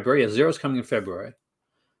February. Yeah, Zero is coming in February.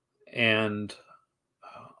 And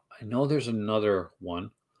I know there's another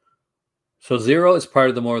one. So Zero is part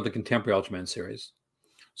of the contemporary Ultraman series.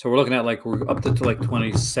 So we're looking at we're up to like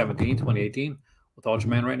 2017, 2018 with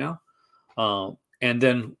Ultraman right now. And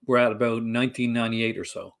then we're at about 1998 or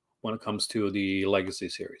so when it comes to the Legacy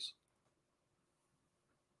series.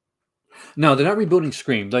 No, they're not rebooting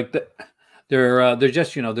Scream. They're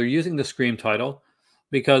just, they're using the Scream title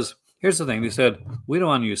because here's the thing. They said, we don't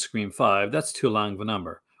want to use Scream 5. That's too long of a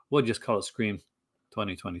number. We'll just call it Scream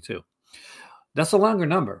 2022. That's a longer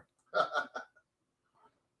number.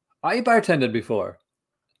 I bartended before.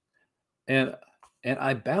 And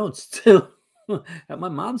I bounced at my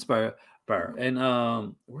mom's bar.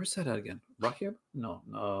 And where's that at again? Rocky?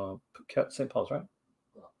 No, St. Paul's, right?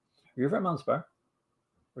 You're at mom's bar?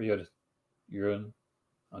 Or you're in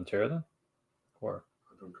Ontario then? Or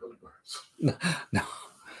I don't go to bars. No.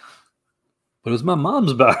 But it was my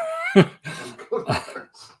mom's bar. I don't go to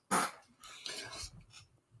bars.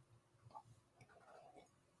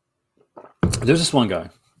 There's this one guy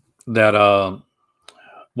that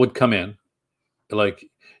would come in, like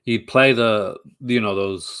he'd play those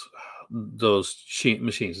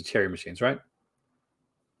machines, the cherry machines, right?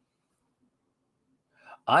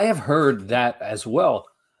 I have heard that as well.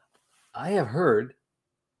 I have heard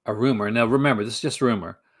a rumor. Now, remember, this is just a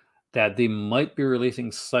rumor that they might be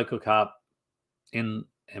releasing Psycho Cop and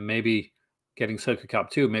maybe getting Psycho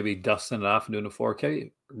Cop 2, maybe dusting it off and doing a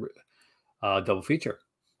 4K double feature.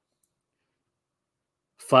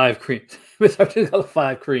 5 cream.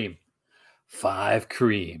 Five cream. 5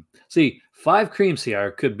 cream. See, 5 cream CR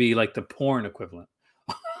could be like the porn equivalent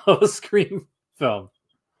of a Scream film.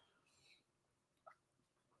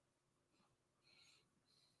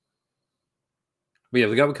 But yeah,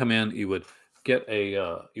 the guy would come in. He would get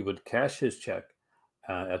he would cash his check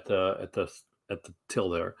at the till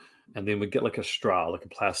there, and then would get like a straw, like a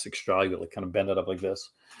plastic straw. He would like kind of bend it up like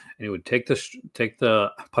this, and he would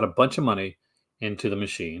put a bunch of money into the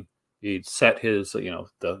machine. He'd set his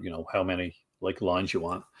how many like lines you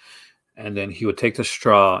want, and then he would take the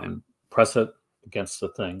straw and press it against the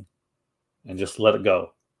thing, and just let it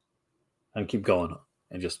go, and keep going,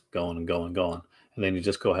 and just going and going and going, and then you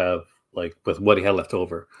just go have. Like with what he had left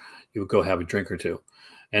over, he would go have a drink or two,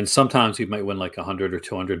 and sometimes he might win like 100 or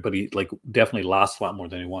 200, but he like definitely lost a lot more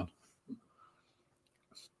than he won.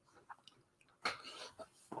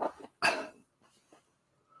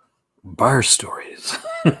 Bar stories.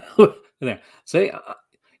 There. Say,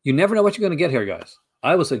 you never know what you're going to get here, guys.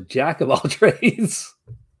 I was a jack of all trades,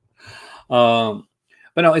 but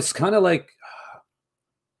no, it's kind of like.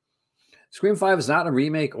 Scream 5 is not a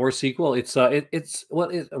remake or sequel. It's it is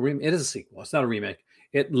a sequel. It's not a remake.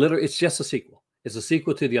 It's just a sequel. It's a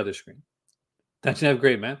sequel to the other Scream. Don't you have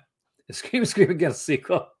great, man? Scream Again is a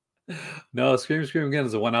sequel. No, Scream Again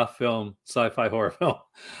is a one-off film, sci-fi horror film.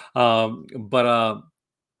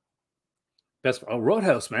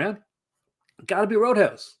 Roadhouse, man. Gotta be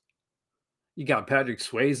Roadhouse. You got Patrick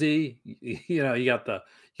Swayze, you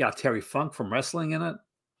got Terry Funk from wrestling in it.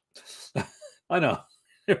 I know.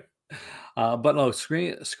 But no,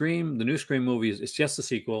 Scream, the new Scream movies, it's just a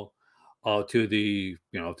sequel to the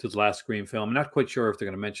last Scream film. I'm not quite sure if they're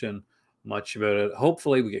going to mention much about it.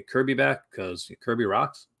 Hopefully, we get Kirby back because Kirby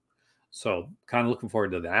rocks. So, kind of looking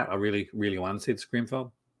forward to that. I really, really want to see the Scream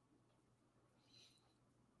film.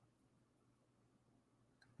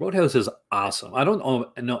 Roadhouse is awesome. I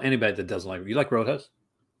don't know anybody that doesn't like it. You like Roadhouse?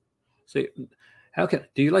 See, do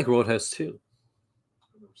you like Roadhouse too?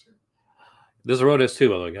 There's a Roadhouse 2,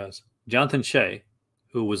 by the way, guys. Jonathan Shea,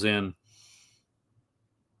 who was in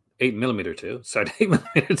 8mm 2, sorry,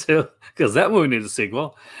 8mm 2, because that movie needs a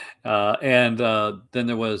sequel. And then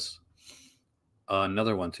there was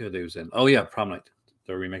another one, too, that he was in. Oh, yeah, Prom Night,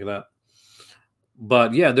 the remake of that.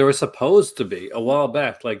 But, yeah, there was supposed to be, a while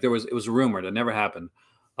back, like it was rumored, it never happened,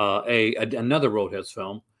 another Roadhouse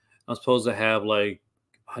film. I was supposed to have, like,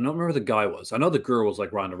 I don't remember who the guy was. I know the girl was,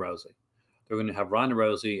 like, Ronda Rousey. They were going to have Ronda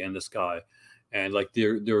Rousey and this guy. And like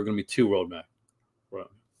there were going to be 2 road mag.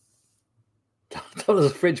 That was a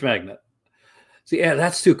fridge magnet. See, yeah,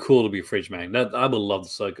 that's too cool to be a fridge magnet. I would love the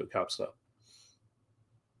Psycho Cop stuff.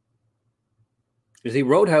 You see,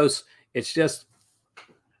 Roadhouse, it's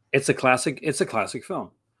a classic. It's a classic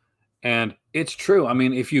film, and it's true. I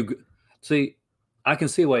mean, if you see, I can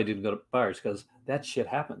see why you didn't go to bars because that shit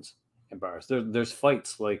happens in bars. There's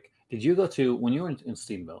fights. Like, did you go to when you were in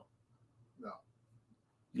Steenville? No.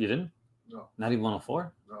 You didn't? No. Not even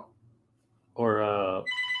 104? No. Or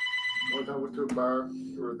one time I went to a bar,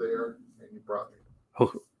 you were there, and you brought me.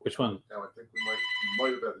 Oh, which one? Now I think we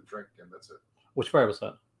might have had a drink again. That's it. Which bar was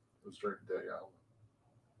that? It was during the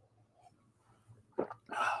day.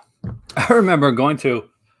 I remember going to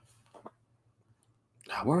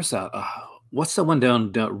where was that? What's the one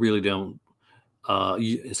down really down?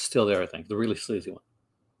 It's still there, I think. The really sleazy one.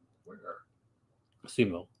 Where?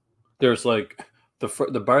 Steenville. There's like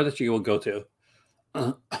the bar that you will go to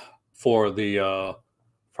for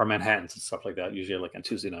Manhattans and stuff like that, usually like on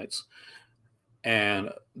Tuesday nights,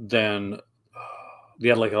 and then they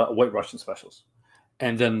had like a White Russian specials,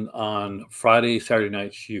 and then on Friday, Saturday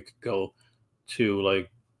nights you could go to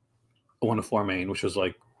like 104 Main, which was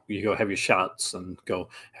like you go have your shots and go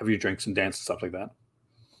have your drinks and dance and stuff like that.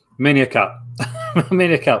 Mania Cup,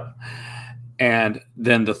 Mania Cup, and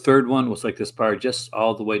then the third one was like this bar just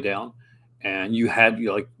all the way down. And you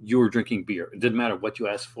were drinking beer. It didn't matter what you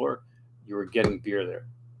asked for, you were getting beer there.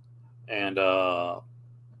 And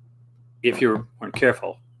if you weren't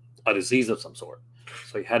careful, a disease of some sort.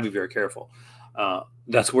 So you had to be very careful.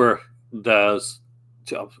 That's where those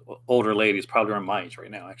older ladies, probably around my age right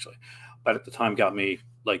now, actually, but at the time got me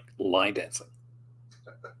like line dancing.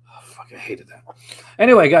 Oh, fuck, I hated that.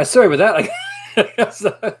 Anyway, guys, sorry about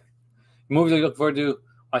that. Movies I look forward to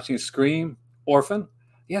watching: Scream, Orphan.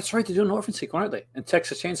 Yeah, that's right. They're doing an Orphan sequel, aren't they? And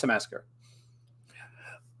Texas Chainsaw Massacre.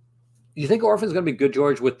 You think Orphan's going to be good,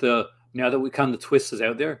 George, with the now that we kind of the twist is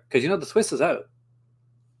out there? Because the twist is out.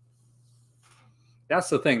 That's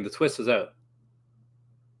the thing. The twist is out.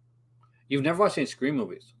 You've never watched any Scream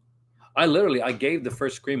movies. I gave the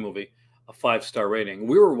first Scream movie a 5-star rating.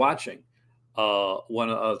 We were watching one,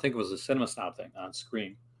 I think it was a Cinema Snob thing on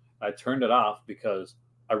Scream. I turned it off because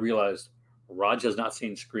I realized Raj has not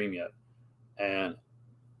seen Scream yet. And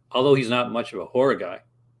although he's not much of a horror guy,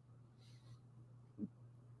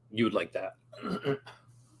 you would like that.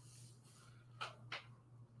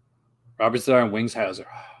 Robert Z'Dar and Wings Hauser.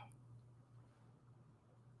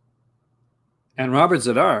 And Robert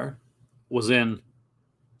Z'Dar was in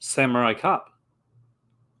Samurai Cop.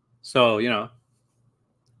 So,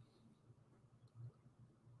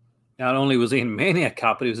 not only was he in Maniac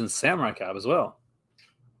Cop, but he was in Samurai Cop as well.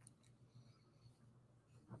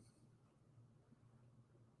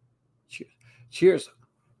 Cheers.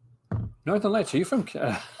 Northern Lights, are you from...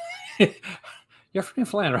 you're from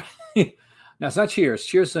Newfoundland, right? No, it's not Cheers.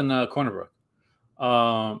 Cheers in Corner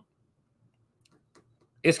Brook.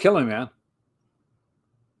 It's killing me, man.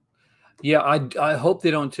 Yeah, I hope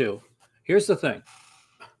they don't too. Here's the thing.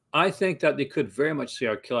 I think that they could very much see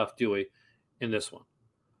our Kill Off Dewey in this one.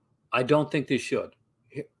 I don't think they should.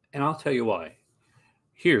 And I'll tell you why.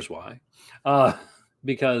 Here's why.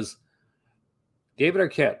 Because David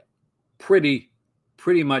Arquette pretty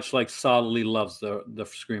much like solidly loves the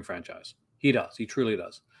Scream franchise. He does. He truly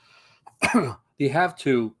does. They have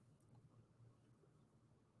to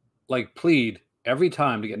plead every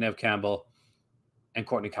time to get Neve Campbell and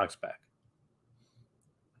Courtney Cox back.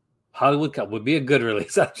 Hollywood Cup would be a good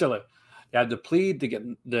release, actually. You have to plead to get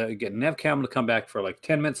Neve Campbell to come back for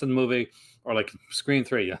 10 minutes in the movie, or Scream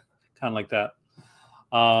 3, yeah, kind of like that.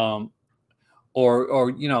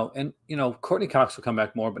 Courtney Cox will come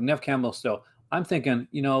back more, but Neve Campbell still. I'm thinking,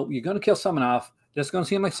 you're going to kill someone off. That's going to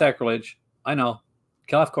seem like sacrilege. I know.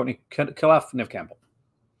 Kill off Courtney. Kill off Neve Campbell.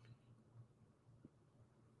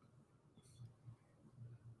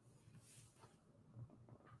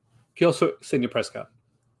 Kill Sidney Prescott.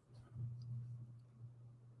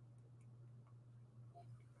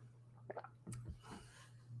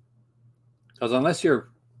 Because unless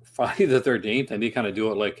you're Friday the 13th and you kind of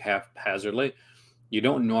do it haphazardly, you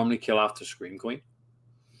don't normally kill off the Scream Queen.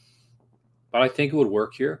 But I think it would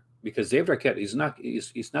work here because David Arquette, he's not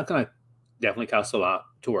going to definitely cost a lot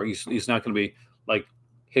to work. He's not going to be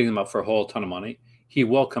hitting them up for a whole ton of money. He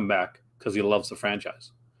will come back because he loves the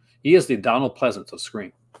franchise. He is the Donald Pleasance of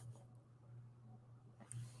Scream.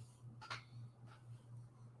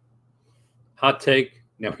 Hot take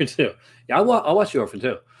number 2. Yeah, I'll watch The Orphan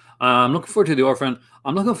too. I'm looking forward to The Orphan.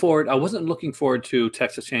 I wasn't looking forward to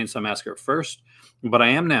Texas Chainsaw Massacre at first, but I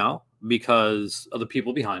am now because of the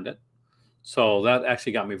people behind it. So that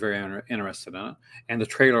actually got me very interested in it. And the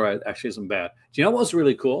trailer actually isn't bad. Do you know what was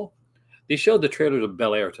really cool? They showed the trailer to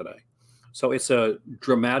Bel Air today. So it's a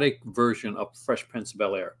dramatic version of Fresh Prince of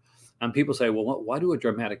Bel Air. And people say, well, why do a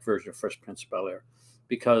dramatic version of Fresh Prince of Bel Air?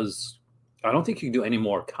 Because I don't think you can do any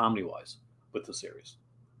more comedy-wise with the series.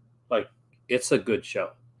 It's a good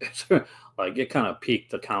show. It's it kind of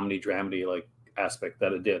peaked the comedy dramedy aspect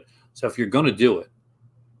that it did. So if you're going to do it,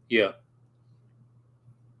 yeah,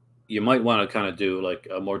 you might want to kind of do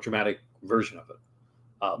a more dramatic version of it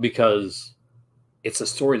because it's a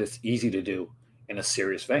story that's easy to do in a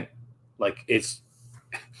serious vein. It's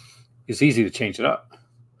easy to change it up.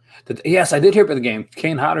 Yes, I did hear about the game.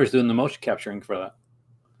 Kane Hodder is doing the motion capturing for that.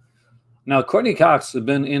 Now, Courtney Cox has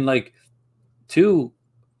been in 3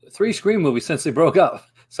 Scream movies since they broke up.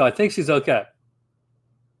 So I think she's okay.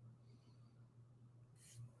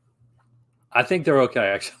 I think they're okay,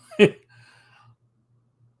 actually.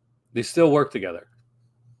 They still work together.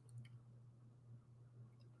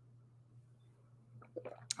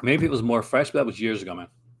 Maybe it was more fresh, but that was years ago, man.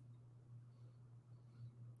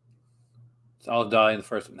 So I'll die in the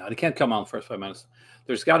first. No, they can't come on in the first 5 minutes.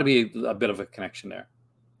 There's got to be a bit of a connection there.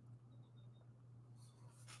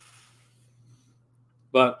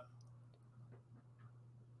 But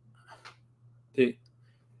the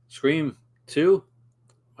Scream 2,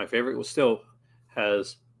 my favorite, still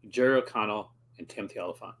has Jerry O'Connell and Timothy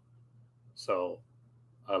Olyphant. So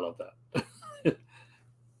I love that.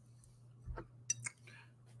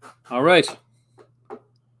 All right.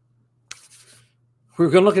 We're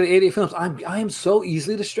going to look at 88 films. I am so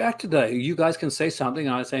easily distracted today. You guys can say something,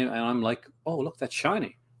 and I'm like, oh, look, that's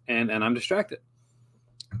shiny. And I'm distracted.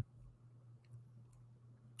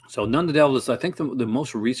 So None the Devil is, I think, the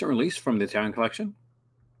most recent release from the Italian collection.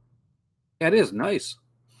 Yeah, it is. Nice.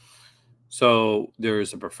 So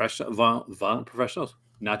there's a professional, violent professionals.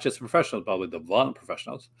 not just the professionals, but with the violent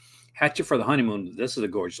professionals. Hatchet for the Honeymoon. This is a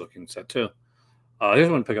gorgeous looking set too. Here's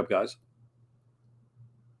one to pick up, guys.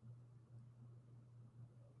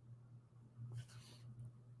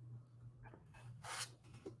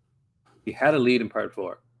 He had a lead in part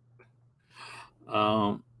 4,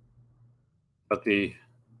 but they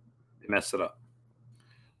messed it up.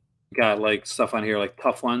 Got like stuff on here like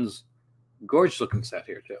Tough Ones. Gorgeous looking set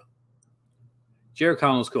here too. Jerry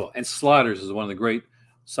Connell's cool. And Sliders is one of the great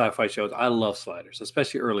sci-fi shows. I love Sliders,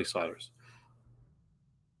 especially early Sliders.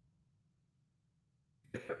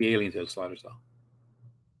 The aliens did Sliders though.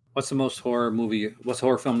 What's the most horror movie? What's the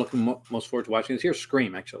horror film looking most forward to watching? It's here,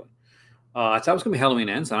 Scream, actually. I thought it was going to be Halloween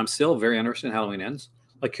Ends, and I'm still very interested in Halloween Ends.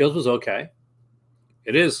 Like Kills was okay.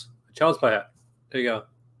 It is a Child's Play hat. There you go.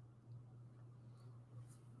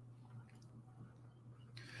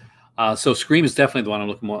 So Scream is definitely the one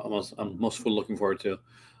I'm most looking forward to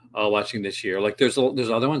watching this year. Like there's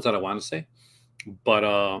other ones that I want to see,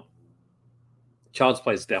 but Child's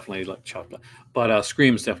Play is definitely like Child's Play. But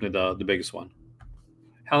Scream is definitely the biggest one.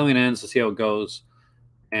 Halloween Ends to see how it goes,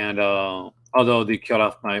 and although they killed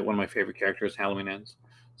off one of my favorite characters, Halloween Ends,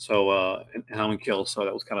 so Halloween Kills, so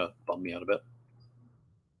that was kind of bummed me out a bit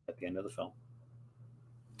at the end of the film.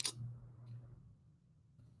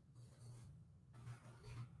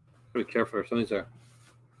 Be careful, something's there.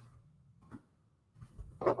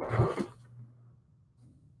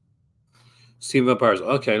 Steam Vampires.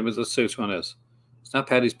 Okay, let's see which one it is. It's not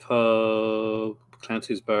Patty's Pub,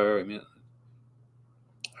 Clancy's Bar. I mean,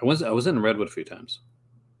 I was in Redwood a few times.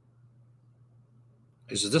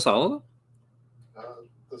 Is this all of them?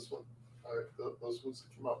 This one. Those ones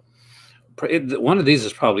that came up. One of these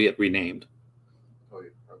is probably renamed. Oh, yeah.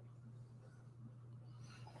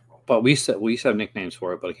 But we used to have nicknames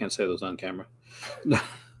for it, but I can't say those on camera.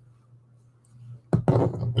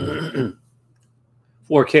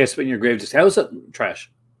 4K Spit in Your Grave. How is that trash?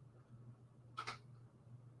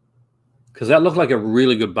 Because that looked like a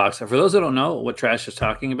really good box set. For those that don't know what Trash is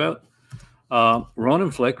talking about,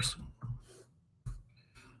 Ronin Flicks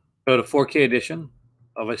wrote a 4K edition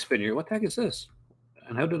of I Spit in Your. What the heck is this?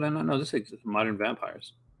 And how did I not know this exists? Modern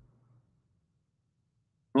Vampires.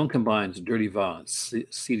 One combines dirty violence,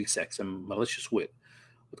 seedy sex, and malicious wit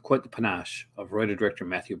with quite the panache of writer-director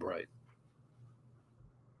Matthew Bright.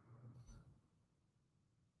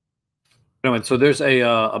 Anyway, so there's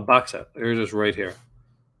a box set. There's this right here.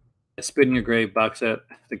 A Spit in Your Grave box set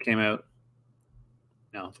that came out.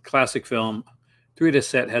 Now, the classic film. 3-disc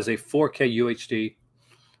set has a 4K UHD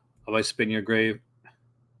of I Spit in Your Grave.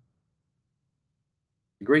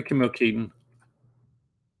 The great Camille Keaton.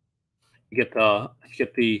 You get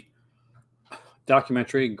the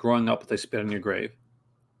documentary Growing Up with I Spit in Your Grave.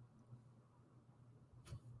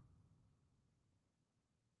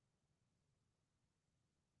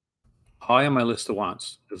 High on my list of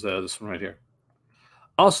wants is this one right here.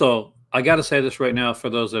 Also, I got to say this right now for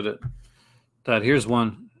those that here's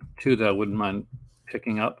one too that I wouldn't mind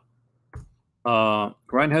picking up.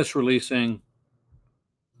 Grindhouse releasing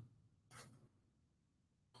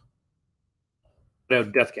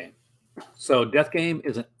Death Game. So Death Game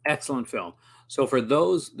is an excellent film. So for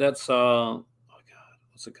those that's oh god,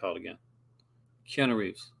 what's it called again? Keanu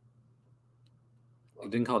Reeves. He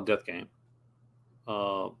didn't call it Death Game.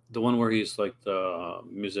 The one where he's like the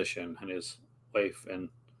musician and his wife and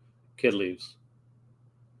kid leaves.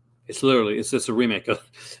 It's just a remake of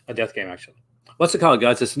a Death Game, actually. What's it called,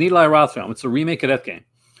 guys? It's an Eli Roth film. It's a remake of Death Game.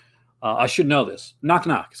 I should know this. Knock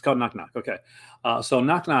Knock. It's called Knock Knock. Okay. So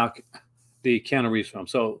Knock Knock, the Keanu Reeves film.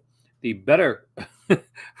 So the better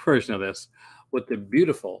version of this, with the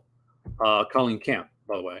beautiful Colleen Camp,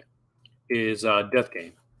 by the way, is Death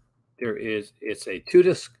Game. It's a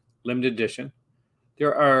 2-disc limited edition.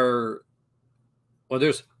 There's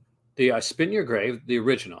the I Spit in Your Grave, the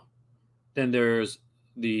original. Then there's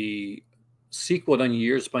the sequel done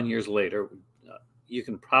years later. You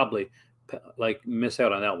can probably like miss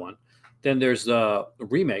out on that one. Then there's the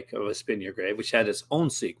remake of A Spit in Your Grave, which had its own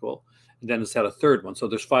sequel, and then it's had a third one. So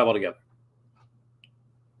there's 5 altogether.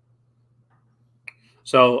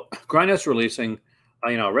 So Grindhouse releasing,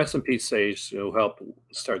 rest in peace, Sage, who helped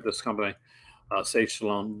start this company, Sage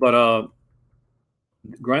Stallone. But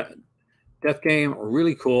Death Game,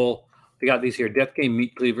 really cool. They got these here, Death Game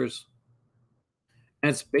meat cleavers. And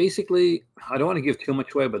it's basically, I don't want to give too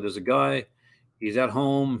much away, but there's a guy, he's at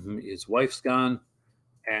home, his wife's gone,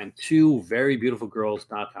 and 2 very beautiful girls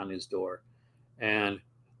knock on his door. And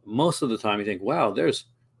most of the time you think, wow,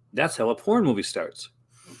 that's how a porn movie starts.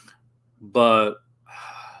 But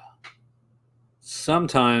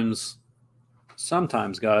sometimes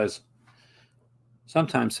guys,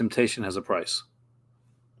 sometimes temptation has a price.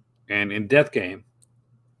 And in Death Game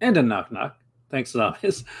and in Knock Knock, thanks to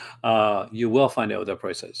Zombies, you will find out what that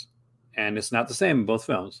price is. And it's not the same in both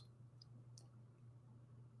films.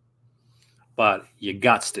 But you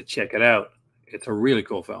got to check it out. It's a really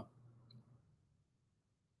cool film.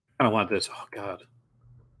 I don't want this. Oh, God.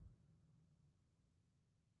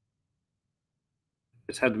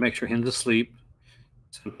 Just had to make sure him's asleep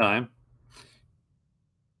sometime.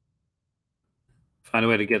 Find a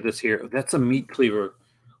way to get this here. That's a meat cleaver.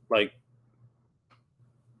 Like,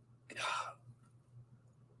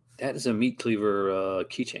 that is a meat cleaver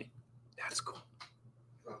keychain. That's cool.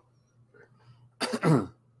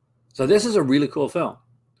 So this is a really cool film.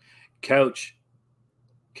 Couch,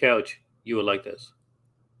 you would like this.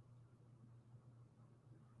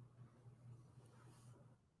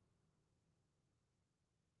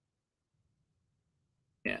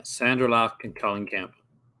 Yeah, Sandra Locke and Colin Camp.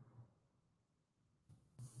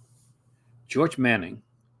 George Manning,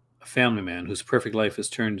 a family man whose perfect life is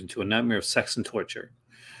turned into a nightmare of sex and torture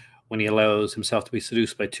when he allows himself to be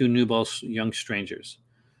seduced by two newborn young strangers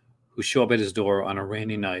who show up at his door on a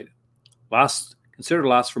rainy night. Considered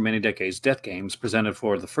lost for many decades, Death Games presented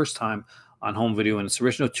for the first time on home video in its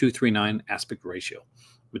original 2:39 aspect ratio,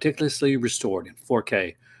 meticulously restored in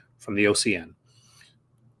 4K from the OCN.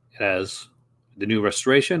 It has the new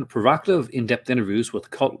restoration, provocative, in-depth interviews with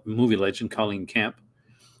cult movie legend Colleen Camp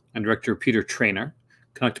and director Peter Traynor,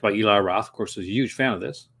 conducted by Eli Roth. Of course, was a huge fan of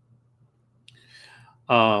this.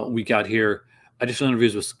 We got here additional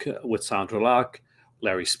interviews with Sandra Locke,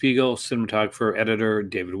 Larry Spiegel, cinematographer, editor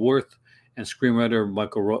David Worth, and screenwriter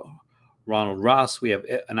Ronald Ross. We have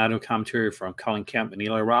an audio commentary from Colin Camp and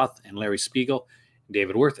Eli Roth and Larry Spiegel and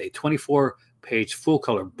David Worth, a 24-page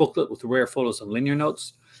full-color booklet with rare photos and linear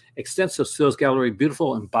notes, extensive stills gallery,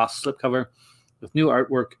 beautiful embossed slipcover with new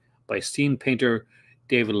artwork by esteemed painter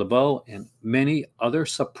David LeBeau, and many other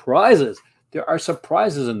surprises. There are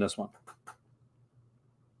surprises in this one.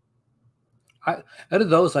 Out of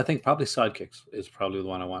those, I think probably Sidekicks is probably the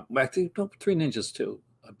one I want. Actually, no, Three Ninjas too.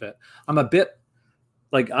 I bet I'm a bit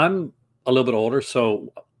like I'm a little bit older,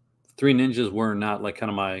 so Three Ninjas were not like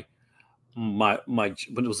kind of my,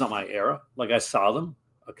 but it was not my era. Like I saw them,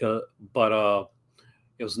 okay, but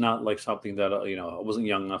it was not like something that I wasn't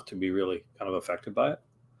young enough to be really kind of affected by it.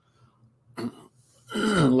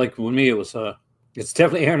 Like with me, it's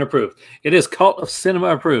definitely Aaron approved. It is Cult of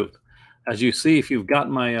Cinema approved. As you see, if you've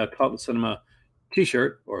gotten my Cult of Cinema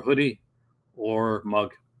t-shirt or hoodie or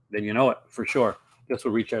mug, then you know it for sure. This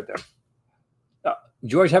will reach out there.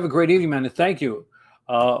 George, have a great evening, man. And thank you,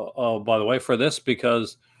 by the way, for this,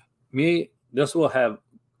 because this will have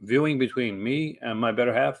viewing between me and my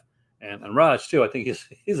better half, and Raj too. I think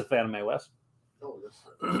he's a fan of Mae West. Oh,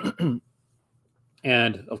 yes.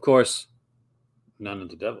 And of course, None of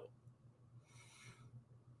the Devil.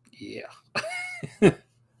 Yeah.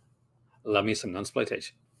 Love me some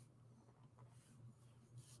Nunsploitation.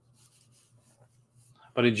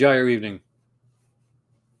 But enjoy your evening.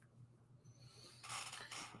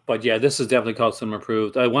 But yeah, this is definitely called Cinema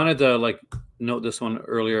Approved. I wanted to note this one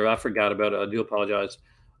earlier. I forgot about it. I do apologize.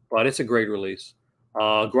 But it's a great release.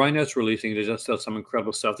 Grindhouse releasing. They just does some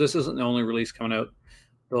incredible stuff. This isn't the only release coming out,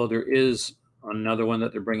 though there is another one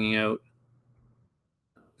that they're bringing out.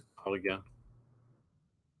 Call again.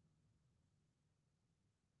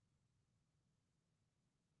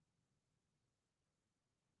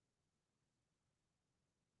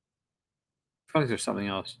 I feel like there's something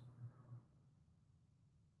else.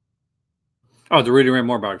 Oh, the Reading Ray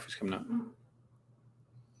Moore biography is coming out,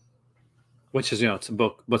 which is it's a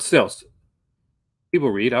book, but still, people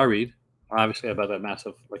read. I read. Obviously, about that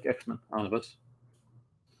massive X-Men omnibus.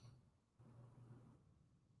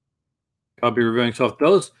 I'll be reviewing. So if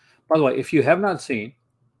those, by the way, if you have not seen,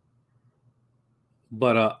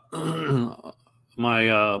 but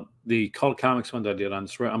the Cult Comics one that I did on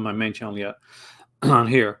my main channel yet on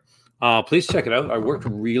here, please check it out. I worked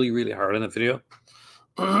really, really hard on the video.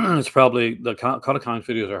 It's probably the Cult Comics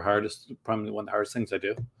videos are probably one of the hardest things I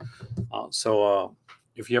do. So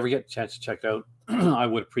if you ever get a chance to check it out, I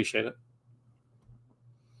would appreciate it.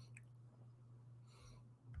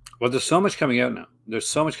 Well, there's so much coming out now. There's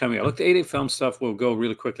so much coming out. Look, the 88Films stuff. We'll go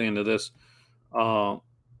really quickly into this. I'd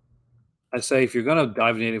say if you're going to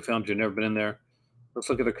dive into 88Films, you've never been in there, let's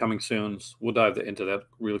look at the coming soons. We'll dive into that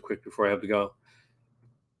really quick before I have to go.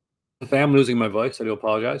 If I am losing my voice, I do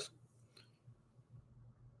apologize.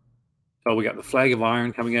 So we got the Flag of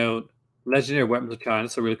Iron coming out. Legendary Weapons of China.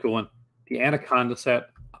 That's a really cool one. The Anaconda set.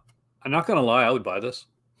 I'm not going to lie. I would buy this.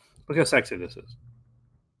 Look how sexy this is.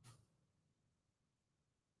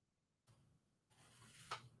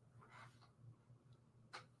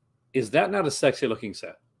 Is that not a sexy looking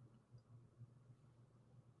set?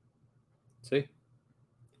 See?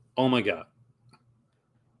 Oh my God.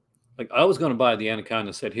 Like I was going to buy the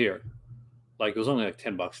Anaconda set here. Like it was only like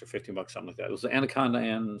 $10 or $15, something like that. It was the Anaconda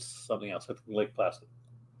and something else, I think Lake Placid.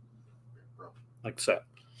 Like set.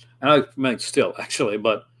 And I mean, still, actually,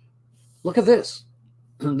 but look at this.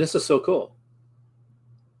 This is so cool.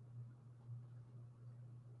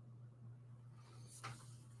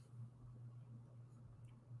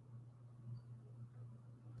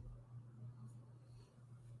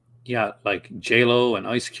 Yeah, like J-Lo and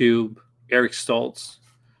Ice Cube, Eric Stoltz,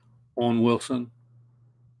 Owen Wilson.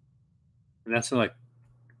 And that's like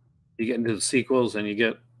you get into the sequels and you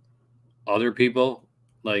get other people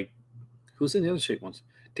like who's in the other sequence?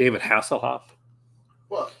 David Hasselhoff.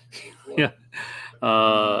 What? Yeah.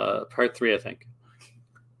 Part 3, I think.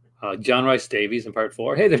 John Rice Davies in part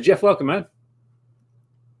 4. Hey, there's Jeff. Welcome, man.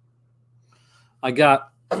 I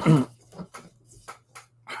got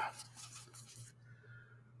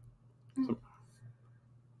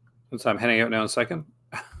since I'm heading out now in a second.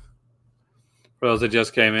 For those that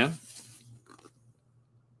just came in,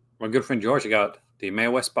 my good friend George, I got the Mae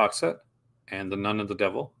West box set and the Nun of the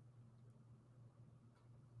Devil.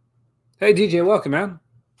 Hey, DJ, welcome, man.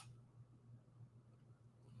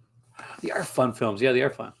 They are fun films. Yeah, they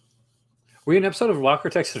are fun. Were you in an episode of Walker,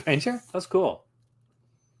 Texas Ranger? That's cool.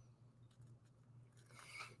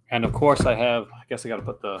 And of course, I guess I got to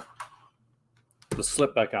put the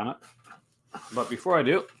slip back on it. But before I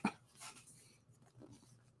do,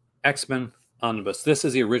 X-Men Omnibus. This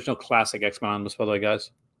is the original classic X-Men Omnibus, by the way,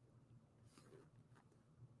 guys.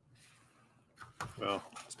 Well,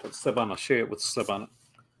 let's put the slip on. I'll show you with the slip on it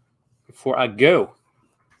before I go.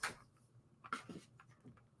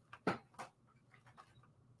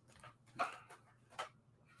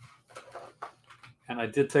 And I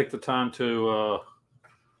did take the time to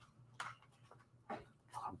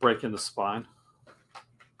break in the spine.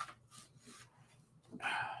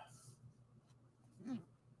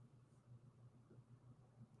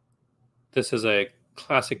 This is a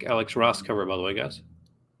classic Alex Ross cover, by the way, guys.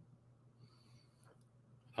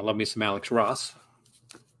 I love me some Alex Ross.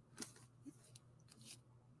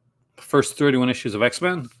 First 31 issues of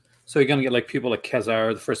X-Men. So you're going to get like people like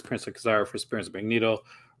Kazar, the first appearance of Kazar, first appearance of Magneto,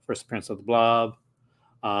 first appearance of the Blob.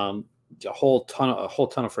 A whole ton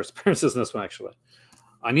of first appearances in this one, actually.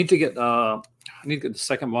 I need to get the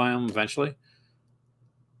second volume eventually.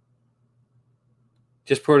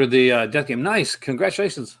 Just ported the Death Game. Nice.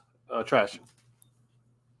 Congratulations, Trash.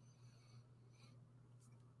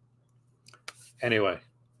 Anyway,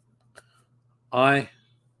 I'm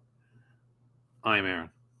Aaron.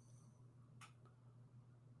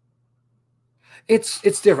 It's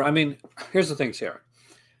different. I mean, here's the thing, Sarah.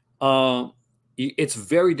 It's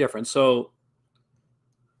very different. So,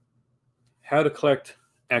 how to collect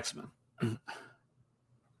X-Men.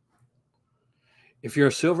 If you're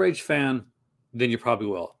a Silver Age fan, then you probably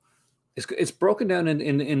will. It's broken down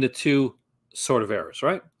into two sort of eras,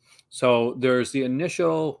 right? So there's the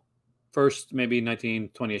initial first maybe 19,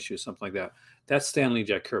 20 issues, something like that. That's Stan Lee,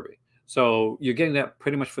 Jack Kirby. So you're getting that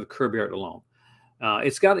pretty much for the Kirby art alone.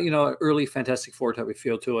 It's got, an early Fantastic Four type of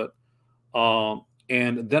feel to it.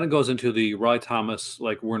 And then it goes into the Roy Thomas,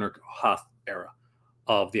 like Werner Hoth era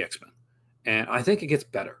of the X-Men. And I think it gets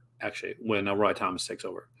better, actually, when Roy Thomas takes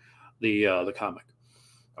over the comic.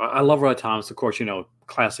 I love Roy Thomas, of course,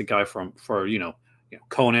 classic guy for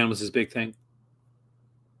Conan was his big thing.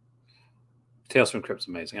 Tales from the Crypt's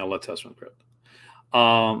amazing. I love Tales from the Crypt.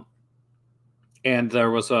 And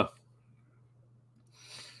there was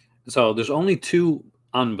so there's only 2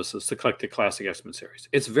 omnibuses to collect the classic X-Men series.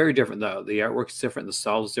 It's very different, though. The artwork is different, the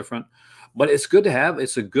style is different, but it's good to have.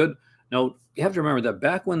 It's a good. No, you have to remember that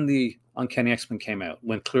back when the Uncanny X-Men came out,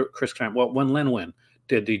 when Chris Claremont, when Len Wein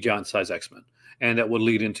did the John Size X-Men, and that would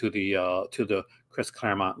lead into the Chris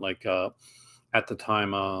Claremont, like at the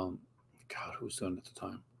time, God, who was doing it at the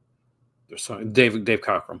time? There's Dave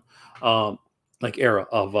Cockrum, like era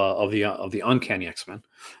of the Uncanny X-Men.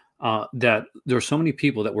 That there are so many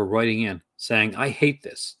people that were writing in saying, I hate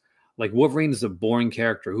this. Like, Wolverine is a boring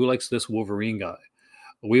character. Who likes this Wolverine guy?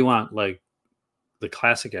 We want, like, the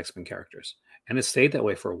classic X-Men characters. And it stayed that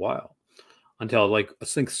way for a while. Until, like, I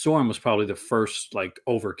think Storm was probably the first, like,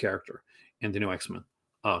 over character in the new X-Men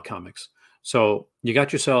comics. So you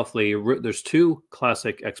got yourself, there's 2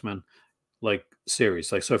 classic X-Men, like,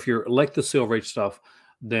 series. Like, so if you're like the Silver Age stuff,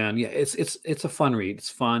 then, yeah, it's a fun read. It's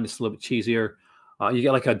fun. It's a little bit cheesier. You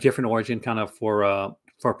get like a different origin kind of for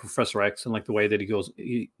Professor X, and like the way that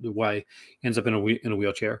the way he ends up in a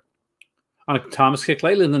wheelchair. On a Thomas kick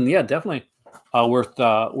lately, then yeah, definitely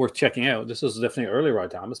worth checking out. This is definitely early Roy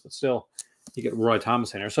Thomas, but still you get Roy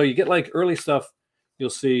Thomas in here. So you get like early stuff, you'll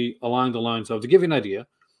see along the lines of, to give you an idea,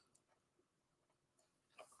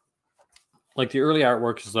 like the early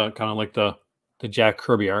artwork is kind of like the Jack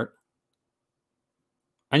Kirby art.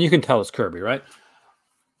 And you can tell it's Kirby, right?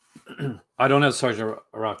 I don't have Sergeant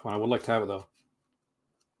Rock one. I would like to have it, though.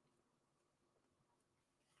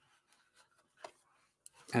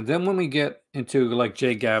 And then when we get into like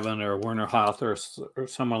Jay Gavin or Werner Hoth or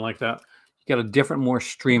someone like that, you get a different, more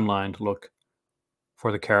streamlined look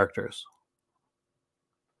for the characters.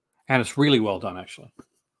 And it's really well done, actually.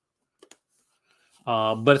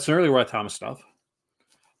 But it's an early Roy Thomas stuff.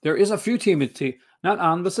 There is a few TMNT, not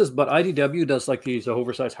omnibuses, but IDW does like these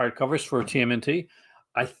oversized hardcovers for TMNT.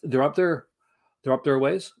 They're up there a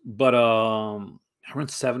ways, but around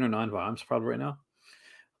 7 or 9 volumes probably right now.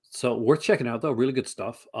 So worth checking out, though. Really good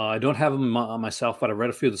stuff. I don't have them myself, but I read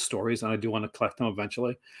a few of the stories, and I do want to collect them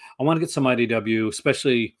eventually. I want to get some IDW,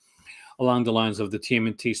 especially along the lines of the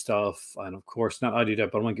TMNT stuff, and of course, not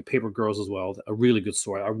IDW, but I want to get Paper Girls as well. A really good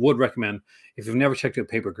story. I would recommend, if you've never checked out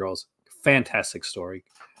Paper Girls, fantastic story.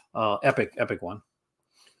 Epic one.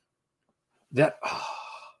 That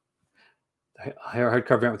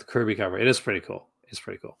hardcover with the Kirby cover. It is pretty cool.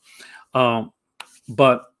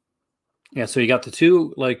 But yeah, so you got the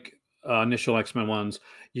 2 like initial X-Men ones.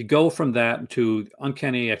 You go from that to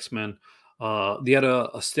Uncanny X-Men. They had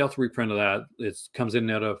a stealth reprint of that. It comes in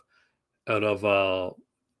out of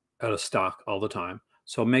stock all the time.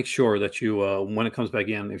 So make sure that you when it comes back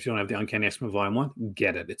in, if you don't have the Uncanny X-Men Volume 1,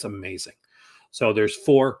 get it. It's amazing. So there's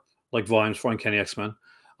 4 like volumes for Uncanny X-Men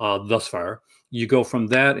thus far. You go from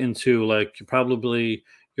that into like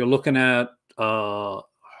you're looking at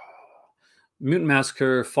Mutant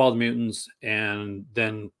Massacre, Fall of the Mutants, and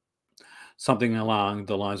then something along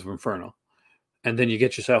the lines of Inferno. And then you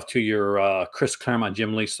get yourself to your Chris Claremont,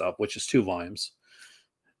 Jim Lee stuff, which is 2 volumes.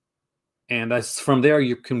 And from there,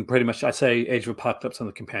 you can pretty much, I say Age of Apocalypse and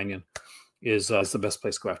the Companion is the best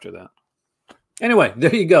place to go after that. Anyway,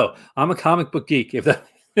 there you go. I'm a comic book geek,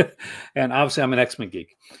 and obviously I'm an X-Men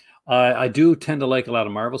geek. I do tend to like a lot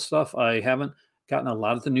of Marvel stuff. I haven't gotten a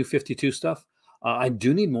lot of the New 52 stuff. I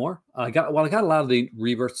do need more. I got a lot of the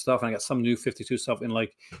Rebirth stuff, and I got some New 52 stuff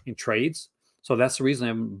in trades. So that's the reason I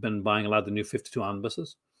haven't been buying a lot of the New 52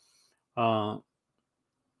 omnibuses.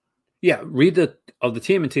 Yeah, read the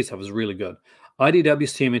TMNT stuff is really good.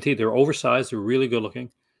 IDW's TMNT, they're oversized, they're really good looking.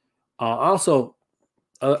 Also,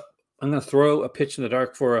 I'm going to throw a pitch in the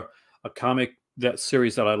dark for a comic that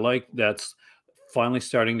series that I like that's finally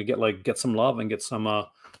starting to get some love and get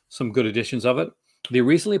some good editions of it. They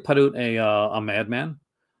recently put out a Madman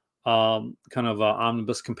kind of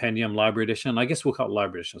omnibus compendium library edition. I guess we'll call it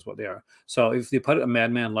library edition is what they are. So if they put out a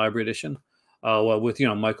Madman library edition with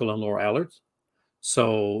Michael and Laura Allard.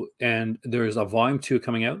 So, and there's a volume 2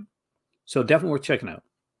 coming out. So definitely worth checking out.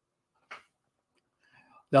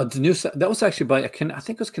 Now, that was actually by I think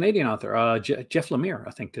it was a Canadian author, Jeff Lemire,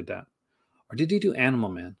 I think, did that. Or did he do Animal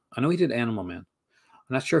Man? I know he did Animal Man.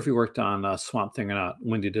 I'm not sure if he worked on Swamp Thing or not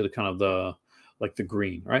when he did kind of the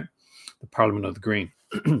Green, right? The Parliament of the Green.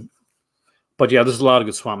 But yeah, there's a lot of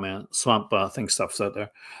good Swamp Thing stuff out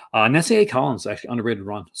there. Nancy A. Collins, actually underrated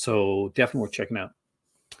run. So definitely worth checking out.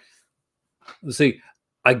 Let's see,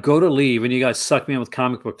 I go to leave and you guys suck me in with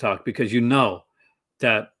comic book talk because you know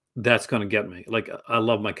that's going to get me. Like, I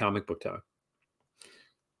love my comic book talk.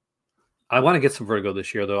 I want to get some Vertigo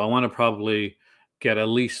this year, though. I want to probably get at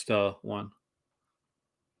least one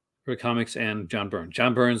for comics and John Byrne.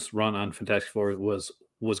 John Byrne's run on Fantastic Four was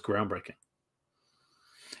groundbreaking.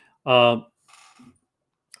 I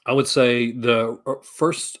would say the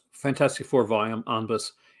first Fantastic Four volume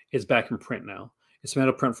omnibus is back in print now. It's been out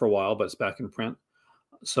of print for a while, but it's back in print.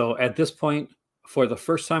 So at this point, for the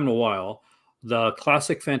first time in a while, the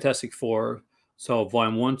classic Fantastic Four, so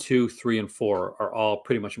volume 1, 2, 3, and 4 are all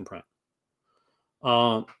pretty much in print.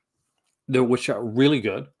 Which are really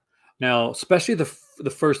good. Now, especially the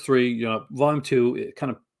first 3, volume 2, it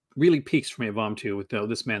kind of really peaks for me at volume 2 with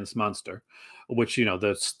This Man, This Monster, which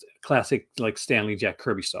the classic like Stanley Jack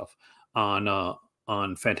Kirby stuff on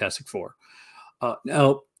Fantastic Four.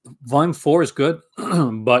 Now, volume 4 is good,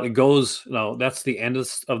 but it goes, that's the end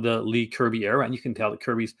of the Lee Kirby era, and you can tell that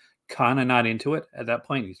Kirby's kind of not into it at that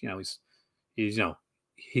point.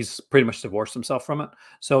 He's pretty much divorced himself from it.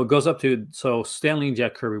 So it goes up to Stanley and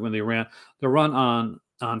Jack Kirby, when they ran the run on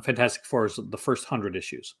Fantastic Four, is the first 100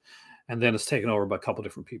 issues, and then it's taken over by a couple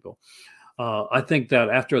different people. I think that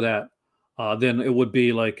after that, then it would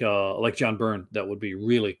be like John Byrne, that would be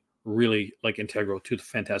really, really like integral to the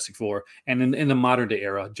Fantastic Four, and in the modern day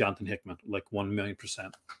era, Jonathan Hickman, like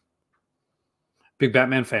 1,000,000%. Big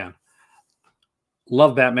Batman fan.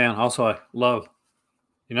 Love Batman. Also, I love,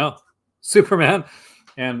 Superman.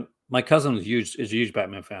 And my cousin is a huge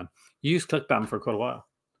Batman fan. He used to collect Batman for quite a while.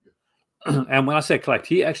 And when I say collect,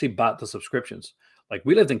 he actually bought the subscriptions. Like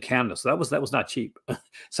we lived in Canada, so that was not cheap.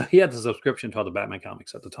 So he had the subscription to all the Batman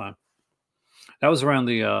comics at the time. That was around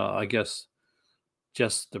the I guess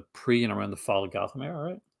just the pre and around the fall of Gotham era,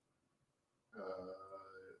 right?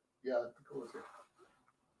 Yeah, I think it was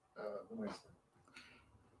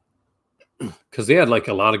because they had like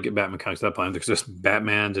a lot of Batman comics at that point. There's just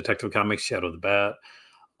Batman, Detective Comics, Shadow the Bat,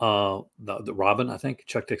 the Robin. I think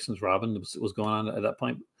Chuck Dixon's Robin was going on at that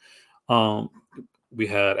point. We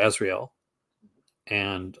had Azrael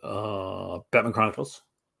and Batman Chronicles.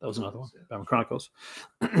 That was another one. Batman Chronicles.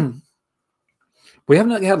 We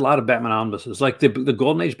haven't had a lot of Batman omnibuses. Like the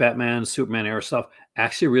Golden Age Batman, Superman era stuff,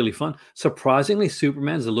 actually really fun. Surprisingly,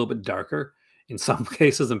 Superman's a little bit darker in some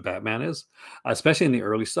cases than Batman is, especially in the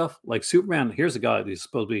early stuff. Like Superman, here's a guy who's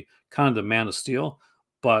supposed to be kind of the Man of Steel,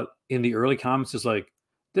 but in the early comics, it's like,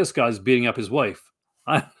 this guy's beating up his wife.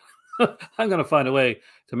 I'm going to find a way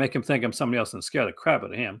to make him think I'm somebody else and scare the crap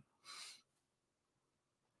out of him.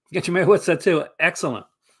 Get your man, what's that too? Excellent.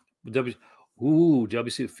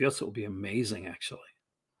 WC Fields would be amazing, actually.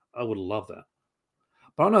 I would love that.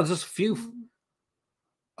 But I don't know, just a few.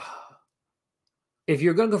 If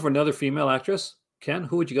you're going to go for another female actress, Ken,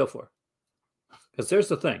 who would you go for? Because there's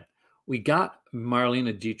the thing. We got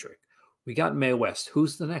Marlene Dietrich. We got Mae West.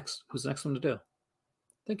 Who's the next? Who's the next one to do?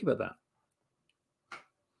 Think about that.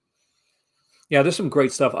 Yeah, there's some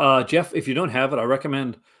great stuff. Jeff, if you don't have it, I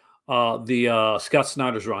recommend the Scott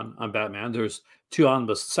Snyder's run on Batman. There's 2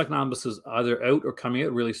 omnibus. The second omnibus is either out or coming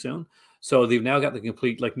out really soon. So they've now got the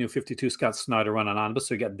complete New 52 Scott Snyder run on omnibus.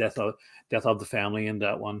 So you got Death of the Family in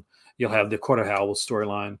that one. You'll have the Quarter Howell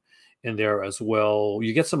storyline in there as well.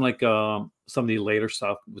 You get some some of the later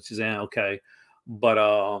stuff, which is okay.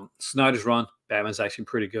 But Snyder's run, Batman's actually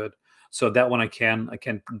pretty good. So that one I can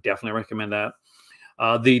definitely recommend that.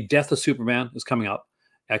 The Death of Superman is coming up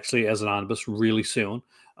actually as an omnibus really soon.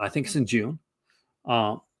 I think it's in June.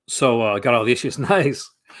 So got all the issues. Nice.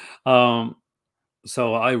 So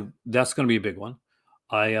that's going to be a big one.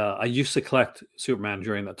 I used to collect Superman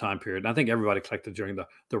during that time period. And I think everybody collected during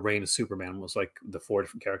the reign of Superman was like the 4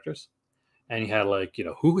 different characters. And you had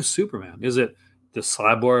who is Superman? Is it the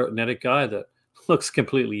cybernetic guy that looks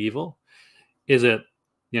completely evil? Is it,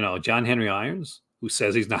 John Henry Irons, who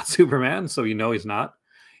says he's not Superman, so he's not?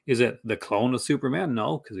 Is it the clone of Superman?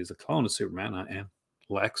 No, because he's a clone of Superman and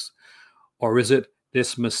Lex. Or is it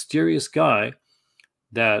this mysterious guy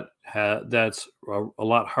that's a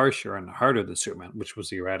lot harsher and harder than Superman, which was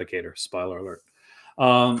the Eradicator, spoiler alert.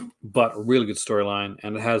 But a really good storyline,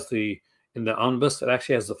 and it has in the omnibus, it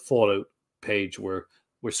actually has the fallout page where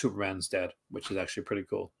Superman's dead, which is actually pretty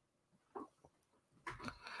cool.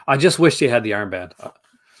 I just wish they had the armband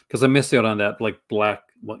because I missed out on that black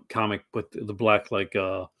comic with the black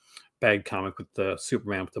bag comic with the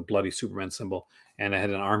Superman with the bloody Superman symbol, and I had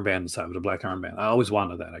an armband inside with a black armband. I always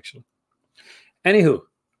wanted that actually. Anywho,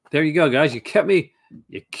 there you go, guys. You kept me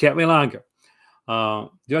longer.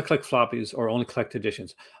 Do I collect floppies or only collect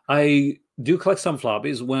editions? I do collect some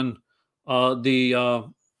floppies. When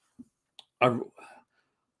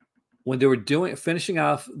when they were finishing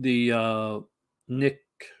off the Nick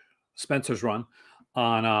Spencer's run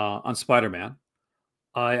on Spider-Man,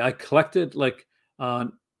 I collected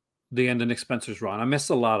the end of Nick Spencer's run. I missed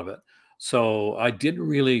a lot of it, so I didn't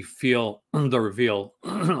really feel the reveal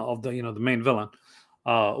of the main villain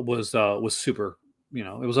was super.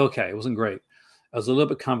 It was okay. It wasn't great. It was a little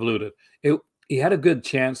bit convoluted. He had a good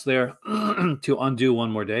chance there to undo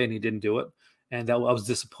One More Day, and he didn't do it, and I was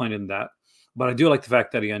disappointed in that. But I do like the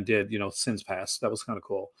fact that he undid, Sins Past. That was kind of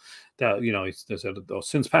cool. That they said, "Oh,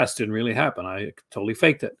 Sins Past didn't really happen. I totally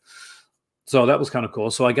faked it." So that was kind of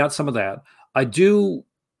cool. So I got some of that. I do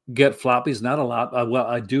get floppies, not a lot. Well,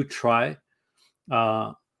 I do try.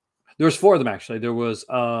 There was 4 of them actually. There was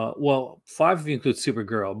 5 if you include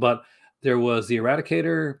Supergirl, but there was the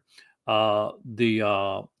Eradicator, the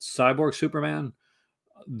Cyborg Superman,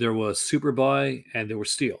 there was Superboy, and there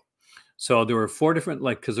was Steel. So there were 4 different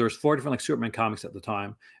because there was 4 different Superman comics at the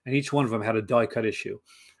time, and each one of them had a die cut issue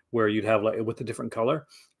where you'd have with a different color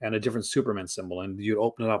and a different Superman symbol, and you'd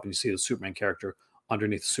open it up and you see the Superman character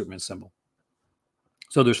underneath the Superman symbol.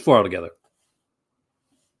 So there's 4 altogether.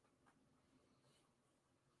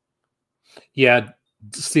 Yeah,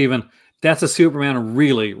 Steven, that's a Superman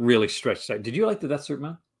really, really stretched out. Did you like Death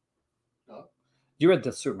Superman? No. You read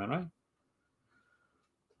Death Superman, right?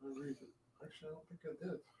 Actually, I don't think I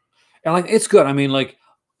did. And it's good. I mean,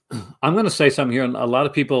 I'm going to say something here, and a lot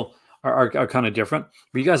of people are kind of different.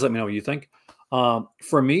 But you guys let me know what you think.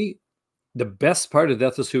 For me, the best part of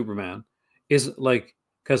Death of Superman is like,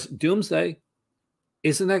 because Doomsday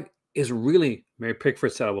isn't that is really Mary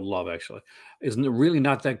Pickford said I would love actually isn't it really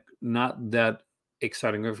not that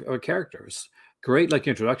exciting of a character. It's great like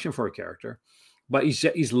introduction for a character, but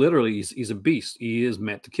he's literally he's a beast. He is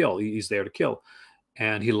meant to kill. He's there to kill,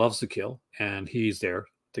 and he loves to kill, and he's there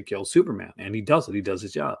to kill Superman, and he does it. He does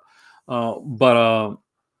his job. But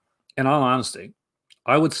in all honesty,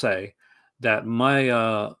 I would say that my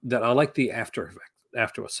that I like the after effect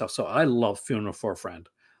after stuff. So I love Funeral for a Friend.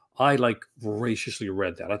 I like voraciously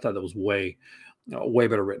read that. I thought that was way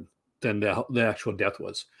better written than the actual Death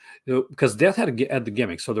was, because Death had the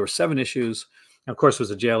gimmick. So there were 7 issues. And of course, there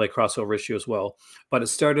was a JLA crossover issue as well. But it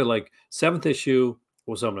started like 7th issue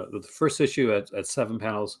was the first issue at 7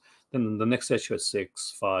 panels. Then the next issue at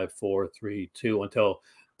 6, 5, 4, 3, 2 until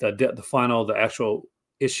the final, the actual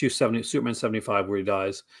issue 70, Superman 75, where he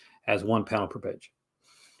dies, has 1 panel per page.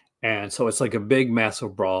 And so it's like a big,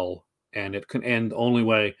 massive brawl, and it can end the only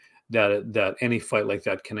way that any fight like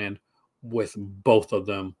that can end with both of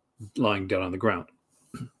them lying dead on the ground.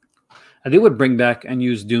 And they would bring back and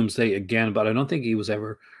use Doomsday again, but I don't think he was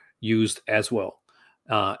ever used as well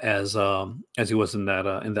as he was in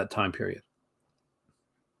that time period.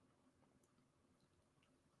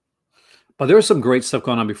 But there was some great stuff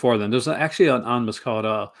going on before then. There's actually an omnibus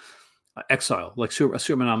called Exile, like a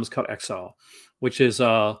Superman omnibus called Exile, which is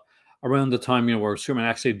around the time where Superman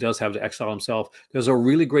actually does have to exile himself. There's a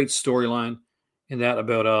really great storyline in that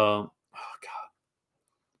about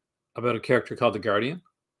about a character called the Guardian.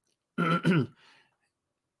 And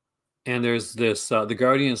there's this the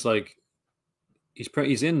Guardian is like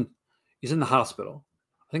he's in the hospital.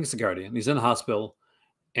 I think it's the Guardian. He's in the hospital,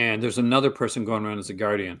 and there's another person going around as a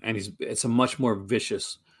Guardian, and it's a much more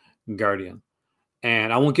vicious Guardian.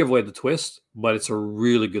 And I won't give away the twist, but it's a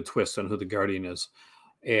really good twist on who the Guardian is.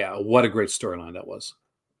 Yeah, what a great storyline that was.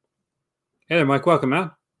 Hey there, Mike. Welcome,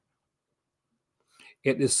 man.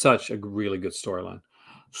 It is such a really good storyline.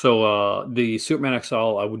 So the Superman XL,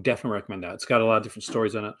 I would definitely recommend that. It's got a lot of different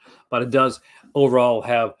stories in it, but it does overall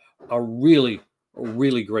have a really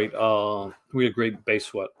great, really great base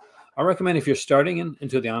for it. I recommend if you're starting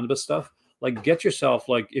into the omnibus stuff, like get yourself,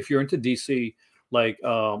 like if you're into DC, like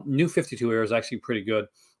New 52 Era is actually pretty good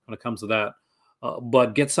when it comes to that.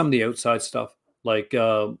 But get some of the outside stuff, like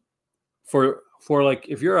for like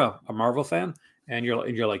if you're a Marvel fan and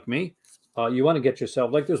you're like me, you want to get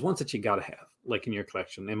yourself, like there's ones that you got to have like in your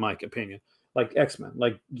collection, in my opinion, like X-Men.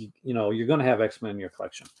 Like you're going to have X-Men in your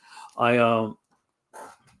collection. The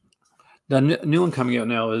new one coming out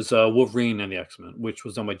now is Wolverine and the X-Men, which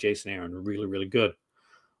was done by Jason Aaron. Really good.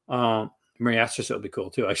 Mary Astor would be cool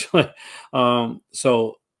too, actually.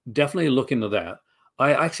 So definitely look into that.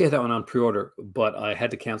 I actually had that one on pre-order, but I had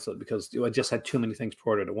to cancel it because I just had too many things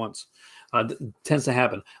pre-ordered at once. It tends to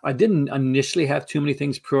happen. I didn't initially have too many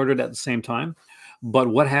things pre-ordered at the same time, but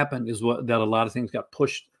what happened is that a lot of things got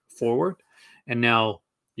pushed forward, and now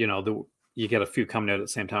you get a few coming out at the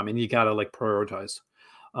same time, and you got to like prioritize.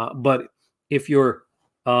 But if you're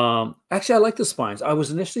actually, I like the spines. I was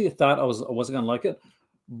initially thought I wasn't gonna like it,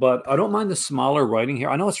 but I don't mind the smaller writing here.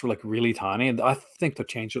 I know it's like really tiny, and I think they'll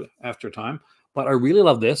change it after time. But I really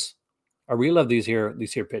love this. I really love these here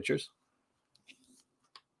pictures.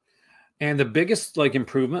 And the biggest like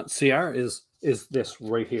improvement, CR, is this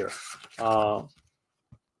right here. Putting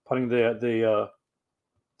the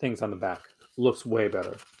things on the back looks way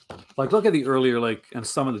better. Like look at the earlier, like, and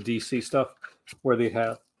some of the DC stuff where they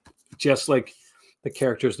have just like the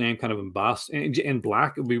character's name kind of embossed in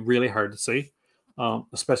black. It would be really hard to see,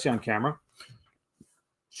 especially on camera.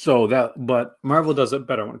 So but Marvel does it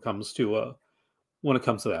better when it comes to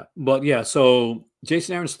that. But yeah, so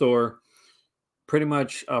Jason Aaron's Thor, pretty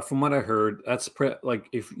much from what I heard, that's like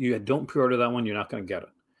if you don't pre-order that one, you're not going to get it,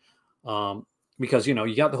 because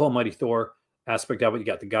you got the whole Mighty Thor aspect of it. You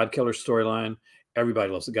got the God Killer storyline.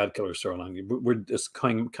 Everybody loves the God Killer storyline. We're just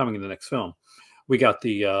coming in the next film. We got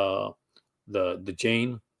the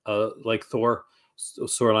Jane like Thor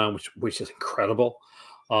storyline, which is incredible.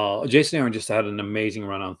 Jason Aaron just had an amazing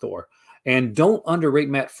run on Thor. And don't underrate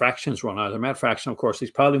Matt Fraction's run either. Matt Fraction, of course,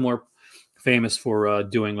 he's probably more famous for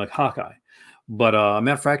doing like Hawkeye. But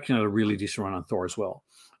Matt Fraction had a really decent run on Thor as well.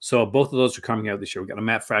 So both of those are coming out this year. We got a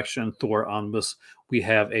Matt Fraction Thor omnibus. We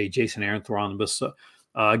have a Jason Aaron Thor omnibus. So,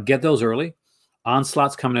 get those early.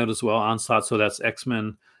 Onslaught's coming out as well. Onslaught, so that's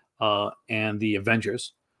X-Men and the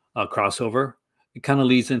Avengers crossover. It kind of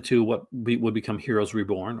leads into what would become Heroes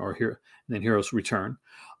Reborn and then Heroes Return.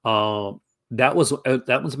 That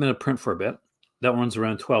one's been a print for a bit. That one's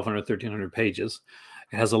around 1,200, 1,300 pages.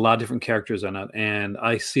 It has a lot of different characters in it, and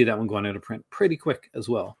I see that one going out of print pretty quick as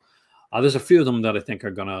well. There's a few of them that I think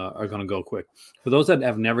are gonna go quick. For those that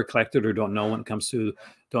have never collected or don't know what comes to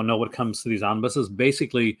these omnibuses,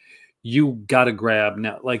 basically, you got to grab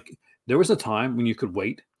now. Like there was a time when you could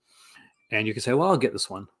wait and you could say, "Well, I'll get this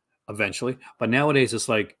one eventually," but nowadays it's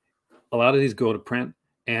like a lot of these go to print,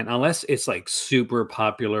 and unless it's like super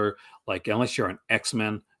popular, like unless you're an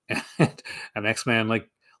X-Men, an X-Men like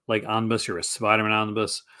omnibus, you're a Spider-Man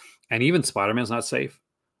omnibus, and even Spider-Man's not safe.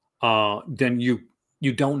 Then you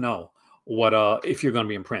don't know what if you're going to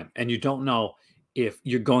be in print, and you don't know if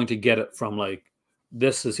you're going to get it from like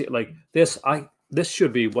this is like this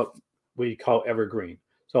should be what we call evergreen.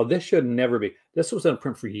 So this should never be. This was in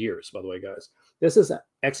print for years, by the way, guys. This is an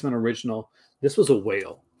X-Men original. This was a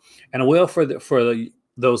whale, and a whale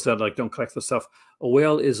those that like don't collect the stuff. A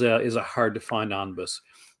whale is a hard to find omnibus.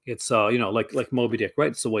 It's like Moby Dick,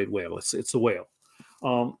 right? It's a white whale. It's a whale.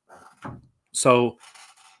 Um, so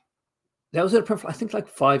that was in print for I think like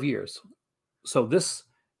 5 years. So this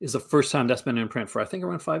is the first time that's been in print for I think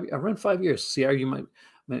around 5 years. See, you might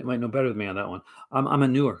know better than me on that one. I'm a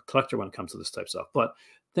newer collector when it comes to this type of stuff. But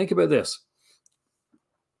think about this: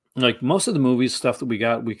 like most of the movies stuff that we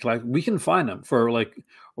collect, we can find them for like,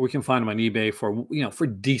 or we can find them on eBay for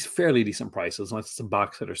fairly decent prices, unless it's a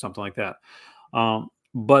box set or something like that.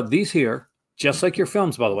 But these here, just like your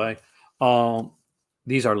films, by the way,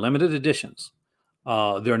 these are limited editions.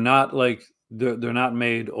 They're not like they're not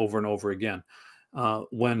made over and over again.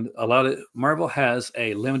 When a lot of Marvel has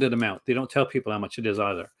a limited amount, they don't tell people how much it is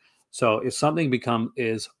either. So if something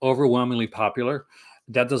is overwhelmingly popular,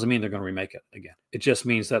 that doesn't mean they're going to remake it again. It just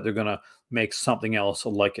means that they're going to make something else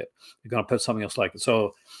like it. They're going to put something else like it.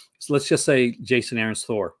 So let's just say Jason Aaron's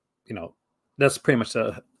Thor. That's pretty much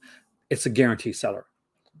it's a guarantee seller.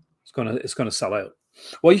 It's gonna sell out.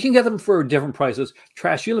 Well, you can get them for different prices.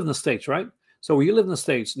 Trash, you live in the States, right? So where you live in the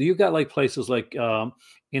States, you've got like places like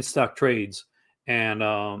In Stock Trades and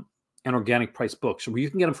Organic Price Books where you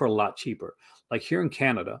can get them for a lot cheaper. Like here in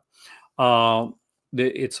Canada,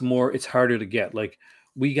 it's harder to get. Like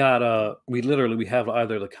we have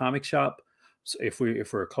either the comic shop, so if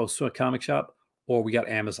we're close to a comic shop, or we got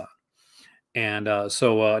Amazon. And now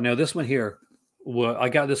this one here, I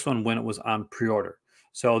got this one when it was on pre-order.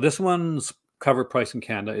 So this one's cover price in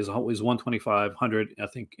Canada is 125, 100, I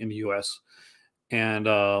think, in the US. And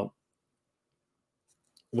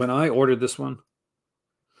when I ordered this one,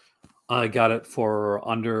 I got it for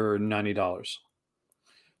under $90.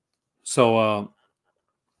 So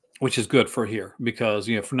which is good for here because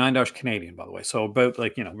for $9 Canadian, by the way. So about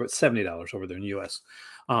about $70 over there in the US.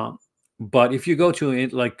 But if you go to any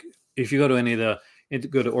go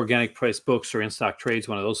to Organic Price Books or In Stock Trades,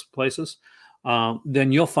 one of those places,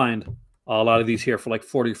 then you'll find a lot of these here for like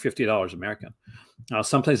 $40 or $50 American.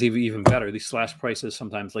 Sometimes even better. These slash prices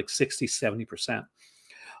sometimes like 60, 70%.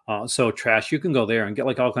 So Trash, you can go there and get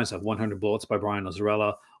like all kinds of 100 Bullets by Brian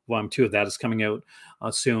Azzarello. Volume 2 of that is coming out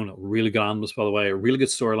soon. Really good omnibus, by the way. A really good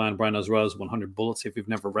storyline. Brian Azzarella's 100 Bullets. If you've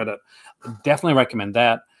never read it, definitely recommend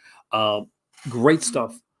that. Great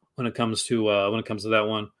stuff when it comes to that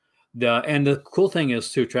one. And the cool thing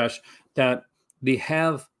is too, Trash, that they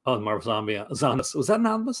have Marvel Zombies. Was that an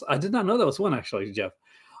omnibus? I did not know that was one actually, Jeff.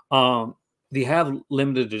 They have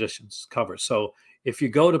limited editions covers. So if you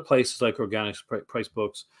go to places like Organic Price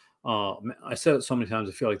Books, I said it so many times,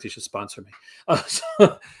 I feel like they should sponsor me.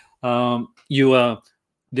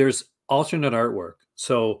 There's alternate artwork.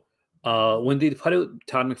 So when they put out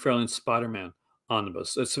Todd McFarlane's Spider-Man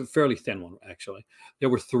omnibus, it's a fairly thin one actually. There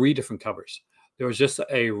were 3 different covers. There was just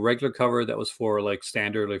a regular cover that was for like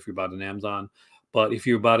standard, like if you bought it on Amazon. But if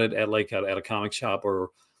you bought it at a comic shop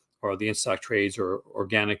or the In Stock Trades or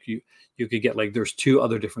Organic, you could get there's 2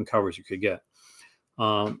 other different covers you could get.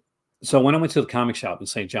 So when I went to the comic shop in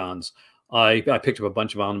St. John's, I picked up a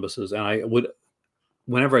bunch of omnibuses, and I would,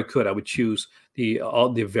 whenever I could, I would choose the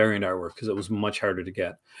variant artwork because it was much harder to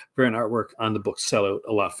get. Variant artwork on the books sell out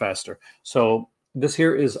a lot faster. So this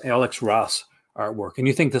here is Alex Ross artwork, and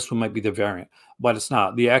you think this one might be the variant, but it's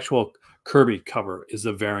not. The actual Kirby cover is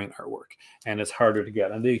the variant artwork, and it's harder to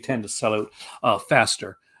get, and they tend to sell out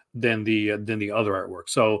faster than the other artwork.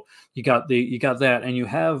 So you got that, and you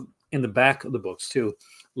have in the back of the books too,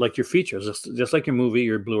 like your features, just like your movie,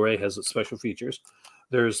 your Blu-ray has special features.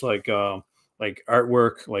 There's like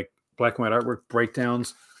artwork, like black and white artwork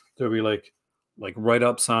breakdowns. There'll be like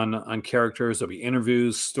write-ups on characters. There'll be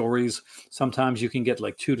interviews, stories. Sometimes you can get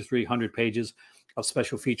like 200 to 300 pages of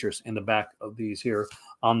special features in the back of these here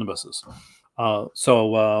omnibuses.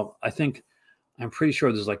 So I'm pretty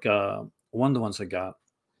sure there's like one of the ones I got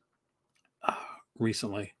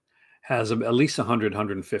recently has at least 100,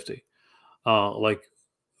 150 like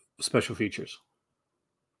special features.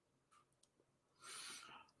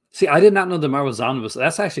 See, I did not know the Marvel's omnibus.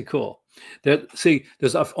 That's actually cool. See,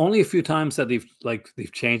 there's only a few times that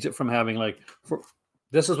they've changed it from having like for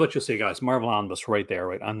this is what you'll see, guys. Marvel omnibus right there,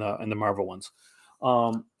 right on the Marvel ones.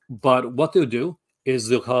 But what they'll do is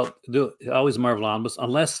they'll always Marvel omnibus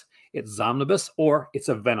unless it's omnibus or it's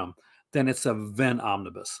a Venom. Then it's a Ven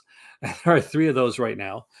omnibus. There are three of those right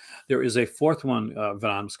now. There is a fourth one,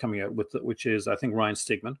 Venom's coming out with, which is I think Ryan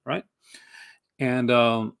Stigman, right? And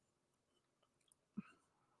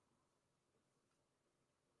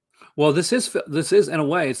well, this is in a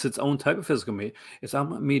way it's its own type of physical media. It's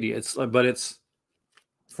media. It's like, but it's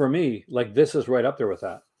for me like this is right up there with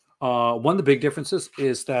that. One of the big differences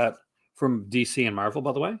is that from DC and Marvel,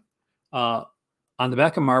 by the way, on the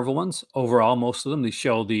back of Marvel ones, overall, most of them they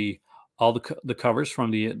show all the covers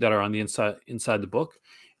from that are on the inside the book,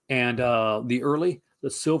 and the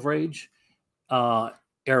Silver Age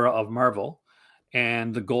era of Marvel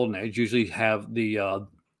and the Golden Age usually have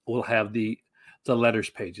will have the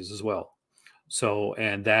letters pages as well. So,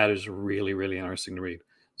 and that is really, really interesting to read.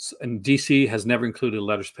 And DC has never included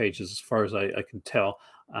letters pages, as far as I can tell,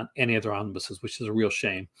 on any of their omnibuses, which is a real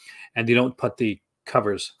shame. And they don't put the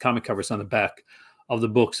comic covers on the back of the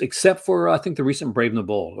books, except for I think the recent Brave and the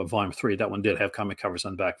Bold of Volume 3. That one did have comic covers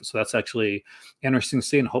on the back. So that's actually interesting to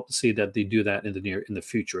see, and hope to see that they do that in the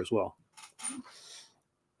future as well.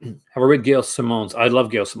 Have I read Gail Simone's? I love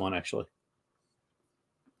Gail Simone, actually.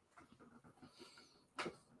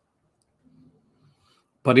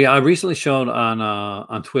 But yeah, I recently showed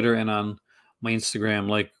on Twitter and on my Instagram,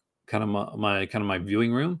 like kind of my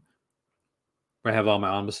viewing room where I have all my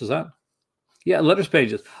omnibuses at. Yeah, letters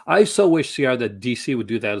pages. I so wish, CR, that DC would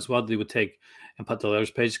do that as well. They would take and put the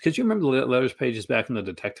letters pages. Because you remember the letters pages back in the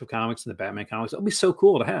Detective Comics and the Batman comics? That would be so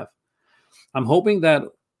cool to have. I'm hoping that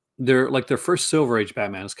their first Silver Age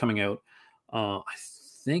Batman is coming out, I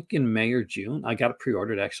think in May or June. I got it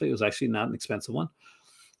pre-ordered, actually. It was actually not an expensive one.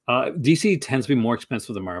 DC tends to be more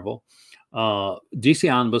expensive than Marvel.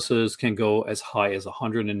 DC omnibuses can go as high as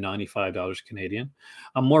 $195 Canadian.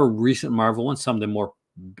 A more recent Marvel one, some of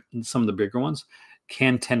the bigger ones,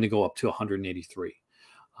 can tend to go up to 183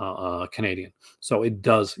 Canadian. So it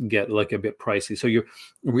does get like a bit pricey. So you're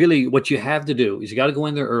really, what you have to do is you got to go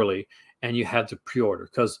in there early and you have to pre-order,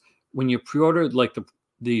 because when you pre-order, like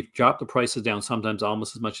they drop the prices down sometimes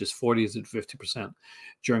almost as much as 40 to 50%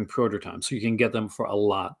 during pre-order time. So you can get them for a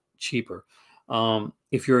lot cheaper.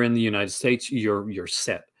 If you're in the United States, you're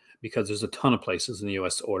set, because there's a ton of places in the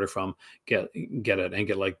US to order from, get it and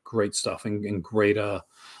get like great stuff and great,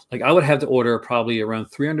 like I would have to order probably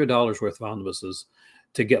around $300 worth of omnibuses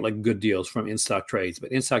to get like good deals from In-Stock Trades.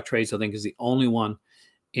 But In-Stock Trades, I think, is the only one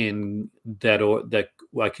in that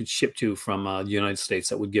I could ship to from the United States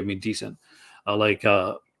that would give me decent,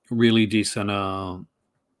 really decent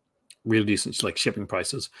like shipping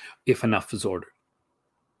prices if enough is ordered.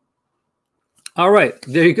 All right,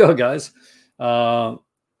 there you go, guys. Lifespan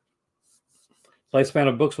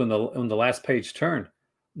of books when the last page turned.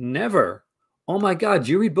 Never. Oh my God,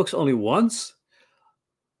 do you read books only once?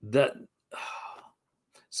 That,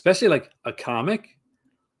 especially like a comic.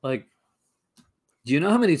 Like, do you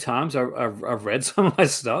know how many times I've read some of my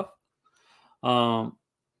stuff?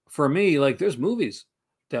 For me, like, there's movies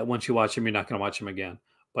that once you watch them, you're not going to watch them again,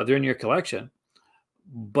 but they're in your collection.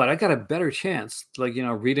 But I got a better chance, like,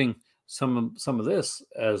 reading some of this,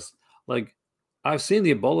 as like I've seen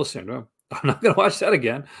the Ebola syndrome. I'm not going to watch that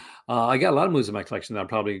again. I got a lot of movies in my collection that I'm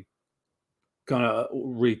probably going to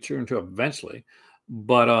return to eventually.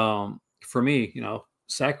 But for me,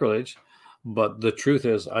 sacrilege. But the truth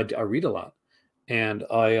is, I read a lot, and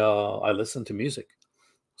I listen to music.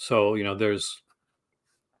 So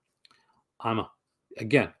I'm a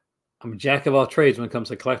jack of all trades when it comes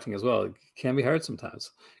to collecting as well. It can be hard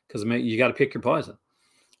sometimes because you got to pick your poison.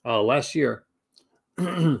 Last year,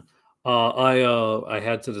 I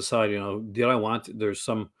had to decide, did I want? There were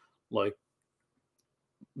some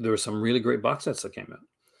really great box sets that came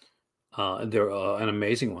out. There are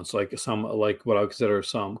amazing ones, like what I would consider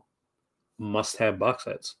some must-have box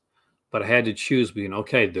sets. But I had to choose between,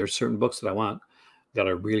 okay, there's certain books that I want, that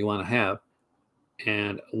I really want to have,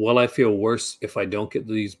 and will I feel worse if I don't get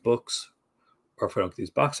these books, or if I don't get these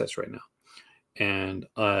box sets right now? And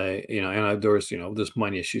there's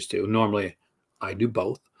money issues too. Normally, I do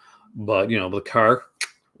both, but the car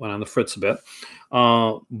went on the fritz a bit.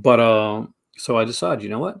 So I decided, you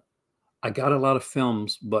know what? I got a lot of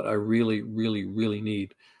films, but I really, really, really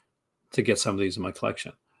need to get some of these in my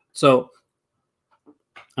collection. So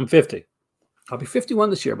I'm 50. I'll be 51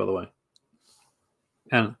 this year, by the way.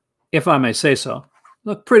 And if I may say so,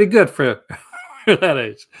 look pretty good for that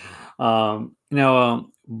age.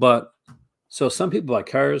 But So some people buy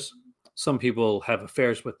cars. Some people have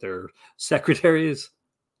affairs with their secretaries.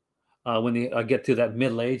 When they get to that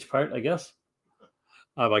middle-age part, I guess,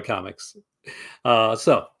 I buy comics.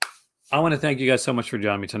 So I want to thank you guys so much for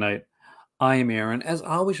joining me tonight. I am Aaron. As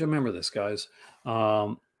always, remember this, guys.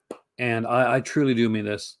 And I truly do mean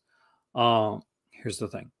this. Here's the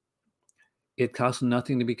thing. It costs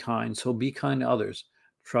nothing to be kind, so be kind to others.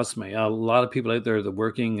 Trust me. A lot of people out there that are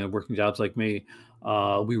working jobs like me,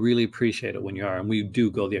 we really appreciate it when you are, and we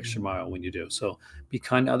do go the extra mile when you do. So be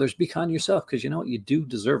kind to others. Be kind to yourself, because you know what? You do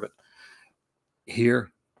deserve it.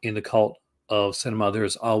 Here in the cult of cinema,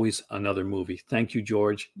 there's always another movie. Thank you,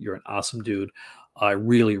 George. You're an awesome dude. I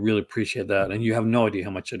really, really appreciate that, and you have no idea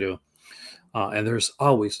how much I do. And there's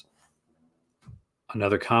always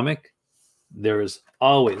another comic. There is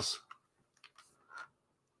always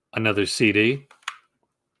another CD.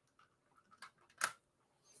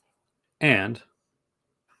 And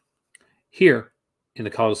here in the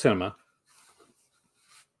Cult of Cinema,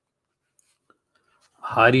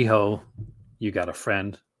 hidey ho, you got a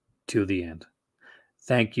friend to the end.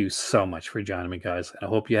 Thank you so much for joining me, guys. I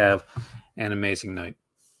hope you have an amazing night.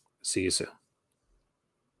 See you soon.